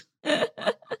upset. Yeah,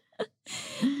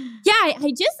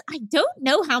 I don't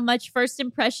know how much first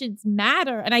impressions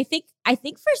matter. And I think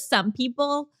for some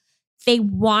people, they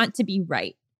want to be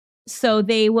right. So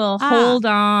they will hold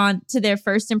on to their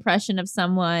first impression of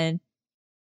someone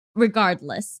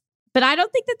regardless. But I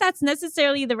don't think that that's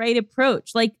necessarily the right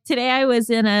approach. Like today I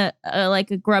was in a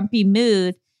grumpy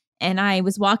mood and I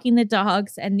was walking the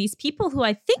dogs and these people who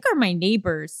I think are my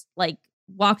neighbors like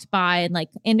walked by and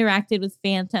like interacted with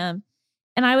Phantom.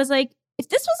 And I was like, if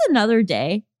this was another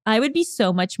day, I would be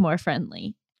so much more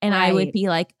friendly. And I would be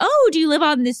like, oh, do you live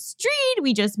on this street?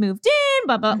 We just moved in,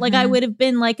 blah, blah. Like I would have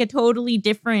been like a totally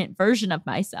different version of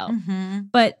myself.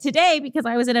 But today, because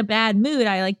I was in a bad mood,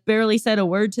 I like barely said a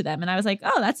word to them. And I was like,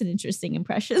 oh, that's an interesting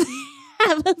impression.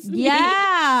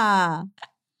 Yeah.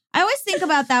 I always think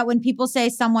about that when people say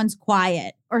someone's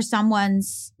quiet or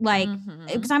someone's like,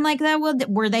 because I'm like,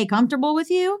 were they comfortable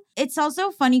with you? It's also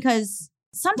funny because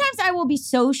sometimes I will be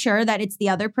so sure that it's the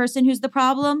other person who's the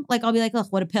problem. Like, I'll be like, oh,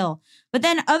 what a pill. But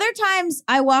then other times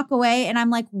I walk away and I'm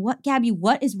like, what, Gabby,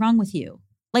 what is wrong with you?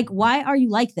 Like, why are you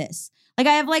like this? Like,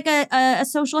 I have like a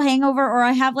social hangover or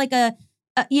I have like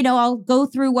I'll go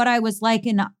through what I was like.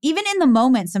 And even in the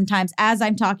moment, sometimes as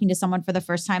I'm talking to someone for the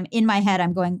first time in my head,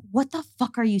 I'm going, what the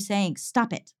fuck are you saying?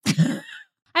 Stop it.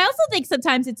 I also think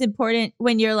sometimes it's important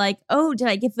when you're like, oh, did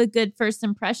I give a good first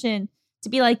impression? To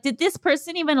be like, did this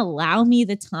person even allow me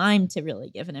the time to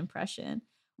really give an impression?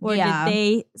 Or did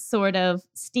they sort of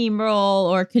steamroll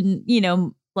or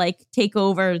like take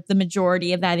over the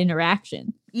majority of that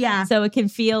interaction? Yeah. So it can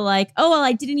feel like, oh, well,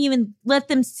 I didn't even let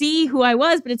them see who I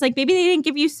was. But it's like, maybe they didn't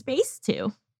give you space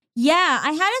to. Yeah.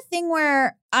 I had a thing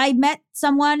where I met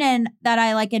someone and that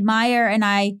I like admire and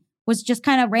I was just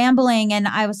kind of rambling and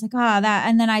I was like, that.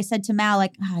 And then I said to Mal,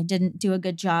 like, I didn't do a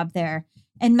good job there.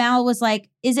 And Mal was like,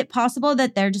 is it possible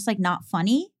that they're just like not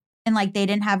funny and like they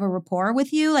didn't have a rapport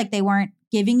with you? Like they weren't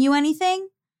giving you anything?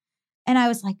 And I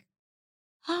was like,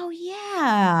 oh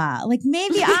yeah, like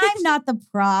maybe I'm not the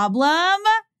problem.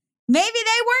 Maybe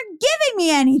they weren't giving me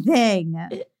anything.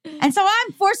 And so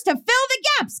I'm forced to fill the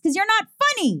gaps because you're not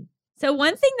funny. So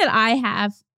one thing that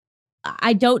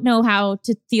I don't know how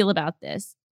to feel about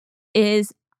this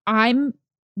is I'm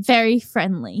very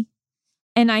friendly.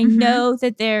 And I know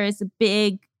that there is a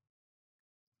big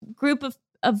group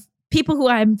of people who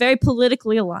I'm very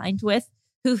politically aligned with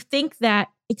who think that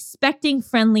expecting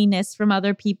friendliness from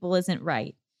other people isn't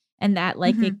right. And that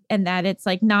and that it's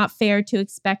like not fair to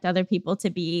expect other people to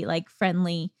be like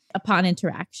friendly upon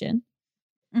interaction.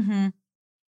 And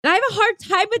I have a hard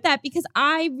time with that because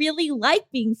I really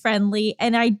like being friendly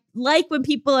and I like when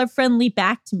people are friendly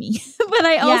back to me. But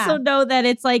I also know that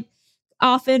it's like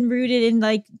often rooted in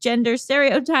like gender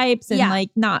stereotypes and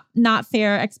like not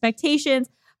fair expectations.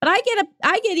 But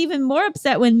I get even more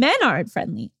upset when men aren't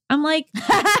friendly. I'm like,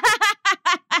 what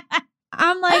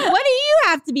do you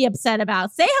have to be upset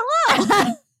about? Say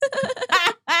hello.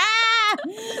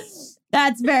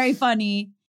 That's very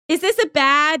funny. Is this a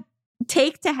bad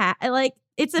take to have? Like,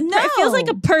 it feels like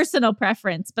a personal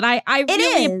preference, but I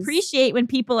really appreciate when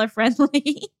people are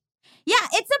friendly. Yeah,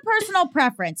 it's a personal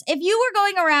preference. If you were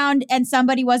going around and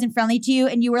somebody wasn't friendly to you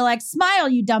and you were like, smile,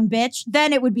 you dumb bitch,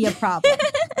 then it would be a problem.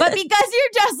 But because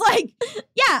you're just like,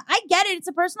 yeah, I get it. It's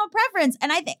a personal preference.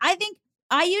 And I think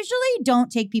I usually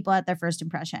don't take people at their first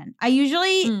impression.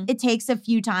 It takes a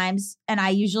few times, and I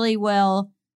usually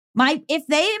will, if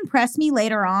they impress me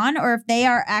later on, or if they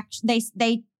are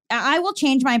I will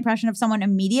change my impression of someone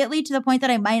immediately to the point that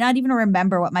I might not even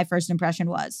remember what my first impression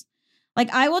was.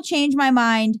 Like, I will change my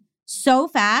mind so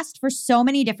fast for so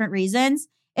many different reasons.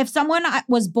 If someone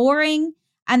was boring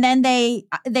and then they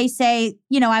say,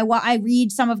 I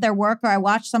read some of their work or I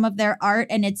watch some of their art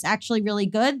and it's actually really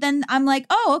good, then I'm like,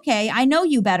 oh, okay, I know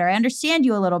you better. I understand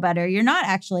you a little better. You're not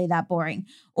actually that boring.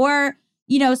 Or,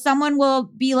 someone will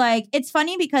be like, it's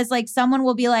funny because like someone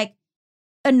will be like,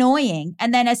 annoying.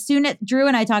 And then as soon as Drew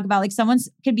and I talk about like someone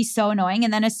could be so annoying.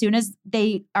 And then as soon as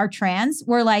they are trans,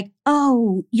 we're like,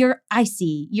 oh, I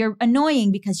see. You're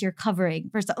annoying because you're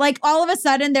covering for like all of a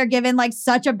sudden they're given like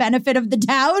such a benefit of the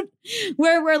doubt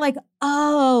where we're like,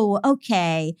 oh,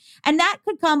 okay. And that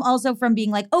could come also from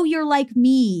being like, oh, you're like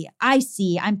me. I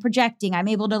see. I'm projecting. I'm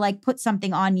able to like put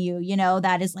something on you,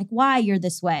 that is like why you're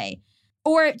this way.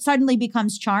 Or it suddenly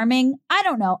becomes charming. I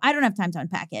don't know. I don't have time to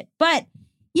unpack it. But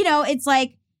it's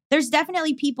like there's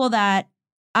definitely people that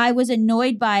I was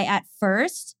annoyed by at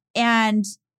first. And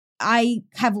I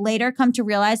have later come to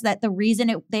realize that the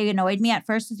reason they annoyed me at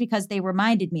first was because they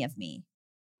reminded me of me.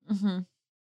 Mm-hmm.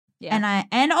 Yeah.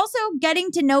 And also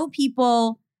getting to know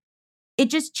people, it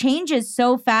just changes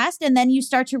so fast. And then you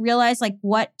start to realize like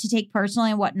what to take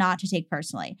personally and what not to take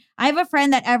personally. I have a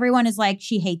friend that everyone is like,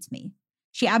 she hates me.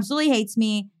 She absolutely hates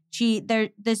me.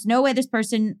 There's no way this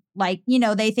person, like,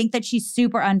 they think that she's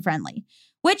super unfriendly,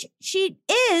 which she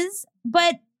is,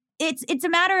 but it's a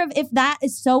matter of if that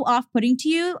is so off-putting to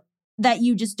you that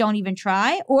you just don't even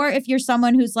try, or if you're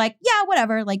someone who's like, yeah,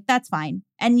 whatever, like, that's fine,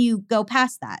 and you go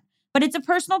past that. But it's a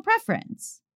personal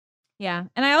preference. Yeah.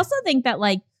 And I also think that,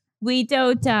 like, we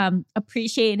don't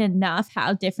appreciate enough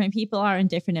how different people are in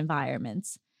different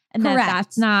environments. And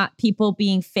that's not people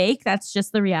being fake. That's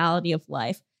just the reality of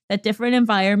life. That different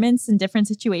environments and different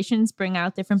situations bring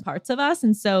out different parts of us.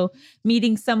 And so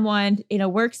meeting someone in a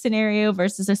work scenario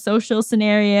versus a social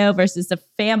scenario versus a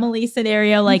family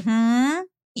scenario, like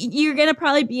you're going to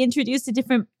probably be introduced to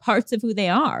different parts of who they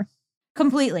are.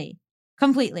 Completely.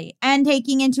 And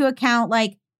taking into account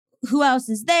like who else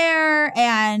is there.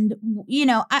 And,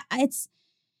 I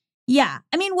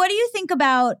mean, what do you think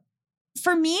about,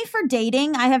 for me, for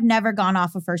dating, I have never gone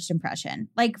off a first impression.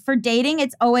 Like for dating,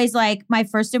 it's always like my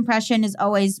first impression is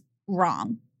always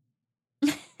wrong.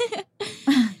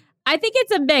 I think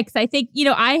it's a mix. I think,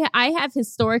 I have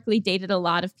historically dated a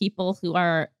lot of people who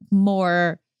are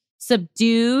more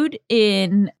subdued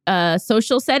in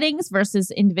social settings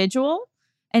versus individual.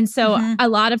 And so a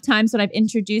lot of times when I've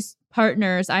introduced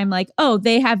partners, I'm like, oh,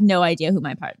 they have no idea who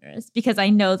my partner is because I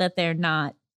know that they're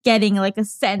not getting like a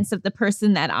sense of the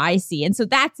person that I see. And so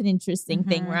that's an interesting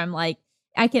thing where I'm like,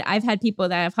 I've had people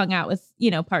that I've hung out with,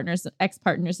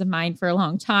 ex-partners of mine for a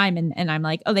long time. And I'm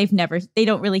like, oh, they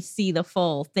don't really see the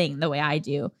full thing the way I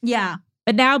do. Yeah.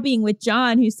 But now being with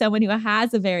John, who's someone who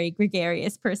has a very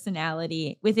gregarious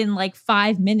personality, within like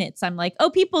 5 minutes, I'm like, oh,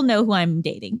 people know who I'm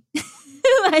dating.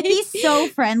 Like, he's so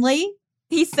friendly.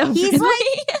 He's friendly. Like,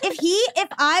 if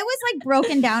I was like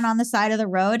broken down on the side of the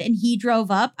road and he drove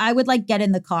up, I would like get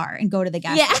in the car and go to the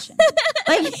gas station.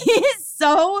 Like he is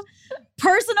so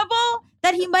personable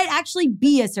that he might actually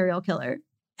be a serial killer.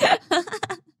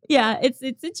 Yeah, it's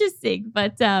interesting.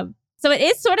 But so it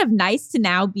is sort of nice to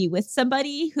now be with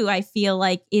somebody who I feel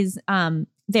like is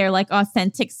their like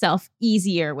authentic self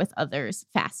easier with others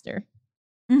faster.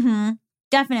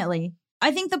 Definitely. I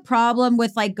think the problem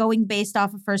with like going based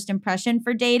off of first impression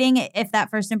for dating, if that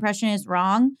first impression is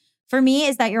wrong, for me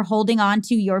is that you're holding on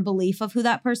to your belief of who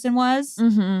that person was.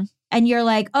 And you're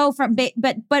like, oh,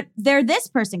 but they're this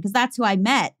person because that's who I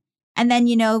met. And then,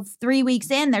 3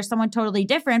 weeks in, there's someone totally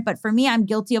different. But for me, I'm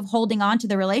guilty of holding on to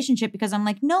the relationship because I'm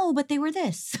like, no, but they were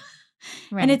this.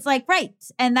 Right. And it's like, right.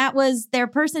 And that was their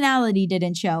personality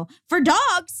didn't show. For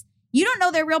dogs, you don't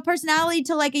know their real personality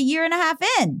till like a year and a half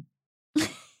in.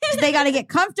 They got to get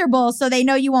comfortable so they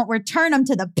know you won't return them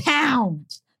to the pound.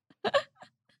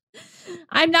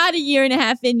 I'm not a year and a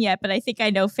half in yet, but I think I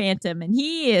know Phantom, and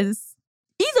he's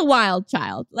a wild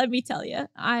child. Let me tell you.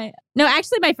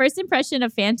 Actually, my first impression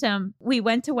of Phantom, we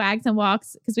went to Wags and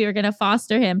Walks because we were going to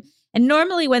foster him. And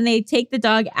normally when they take the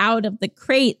dog out of the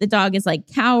crate, the dog is like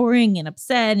cowering and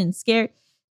upset and scared.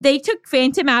 they took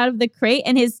Phantom out of the crate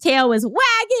and his tail was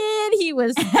wagging. He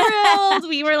was thrilled.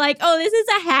 We were like, oh, this is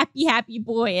a happy, happy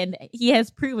boy. And he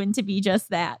has proven to be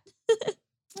just that.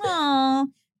 Aw.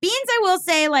 Beans, I will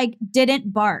say, like,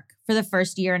 didn't bark for the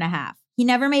first year and a half. He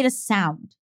never made a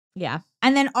sound. Yeah.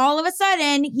 And then all of a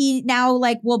sudden, he now,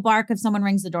 like, will bark if someone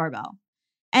rings the doorbell.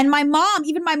 And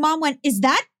even my mom went, is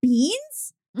that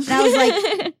Beans? And I was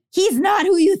like, he's not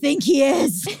who you think he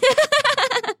is.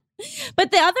 But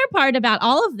the other part about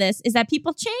all of this is that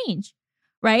people change,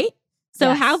 right? So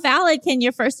Yes. how valid can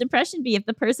your first impression be if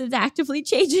the person's actively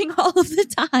changing all of the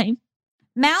time?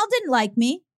 Mal didn't like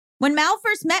me. When Mal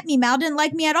first met me, Mal didn't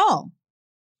like me at all.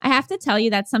 I have to tell you,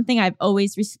 that's something I've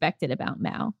always respected about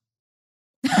Mal.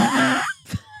 Well,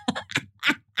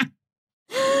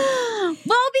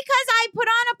 because I put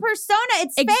on a persona.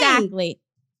 It's fake.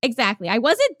 Exactly. I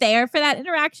wasn't there for that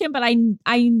interaction, but I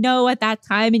know at that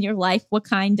time in your life what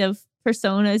kind of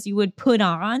personas you would put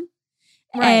on.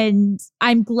 Right. And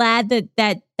I'm glad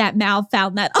that Mal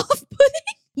found that off-putting.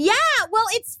 Yeah, well,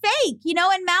 it's fake, you know,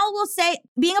 and Mal will say,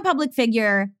 being a public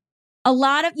figure, you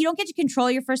don't get to control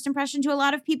your first impression to a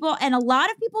lot of people, and a lot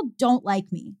of people don't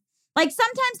like me. Like,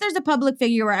 sometimes there's a public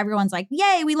figure where everyone's like,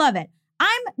 yay, we love it.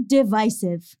 I'm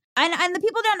divisive. And the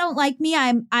people that don't like me,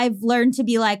 I've learned to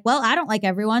be like, well, I don't like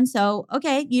everyone, so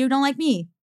okay, you don't like me.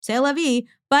 C'est la vie.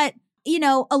 But, you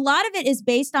know, a lot of it is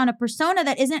based on a persona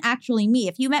that isn't actually me.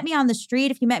 If you met me on the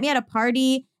street, if you met me at a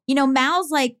party, you know,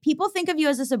 Mal's like, people think of you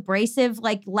as this abrasive,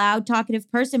 like loud, talkative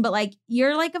person, but like,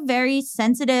 you're like a very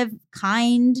sensitive,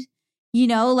 kind, you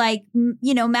know, like,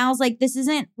 you know, Mal's like, this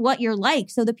isn't what you're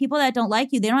like. So the people that don't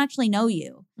like you, they don't actually know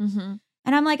you. Mm-hmm.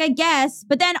 And I'm like, I guess.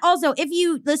 But then also, if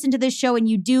you listen to this show and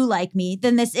you do like me,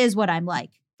 then this is what I'm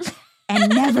like. And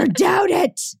never doubt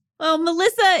it. Well,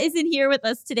 Melissa isn't here with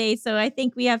us today, so I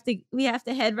think we have to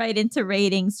head right into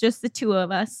ratings, just the two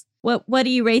of us. What do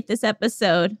you rate this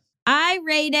episode? I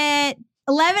rate it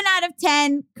 11 out of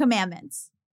 10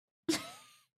 commandments.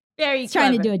 Very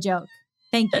Trying to clever. do a joke.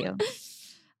 Thank you.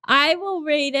 I will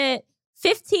rate it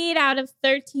 15 out of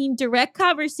 13 direct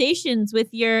conversations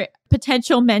with your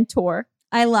potential mentor.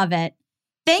 I love it.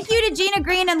 Thank you to Ginna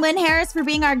Green and Lynn Harris for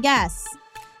being our guests.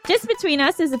 Just Between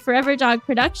Us is a Forever Dog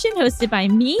production hosted by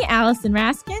me, Allison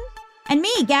Raskin. And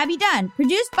me, Gabby Dunn.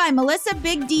 Produced by Melissa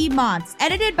Big D Montz.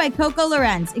 Edited by Coco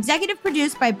Lorenz. Executive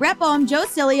produced by Brett Boehm, Joe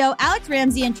Cilio, Alex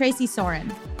Ramsey, and Tracy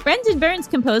Soren. Brendan Burns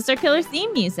composed our killer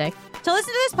theme music. To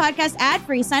listen to this podcast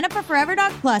ad-free, sign up for Forever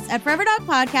Dog Plus at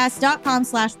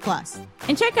foreverdogpodcast.com/plus.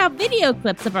 And check out video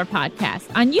clips of our podcast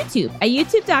on YouTube at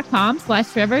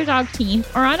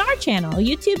youtube.com/foreverdogteam or on our channel,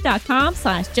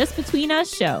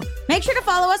 youtube.com/justbetweenusshow. Make sure to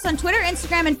follow us on Twitter,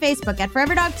 Instagram, and Facebook at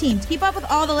Forever Dog Team to keep up with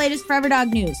all the latest Forever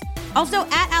Dog news. Also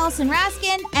at Allison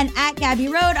Raskin and at Gabby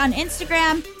Road on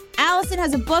Instagram. Allison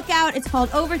has a book out. It's called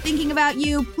Overthinking About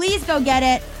You. Please go get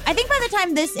it. I think by the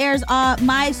time this airs,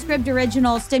 my Scribd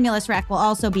original Stimulus Rec will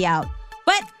also be out.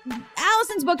 But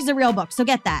Allison's book is a real book, so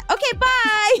get that. Okay,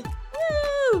 bye.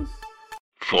 Woo!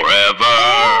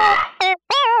 Forever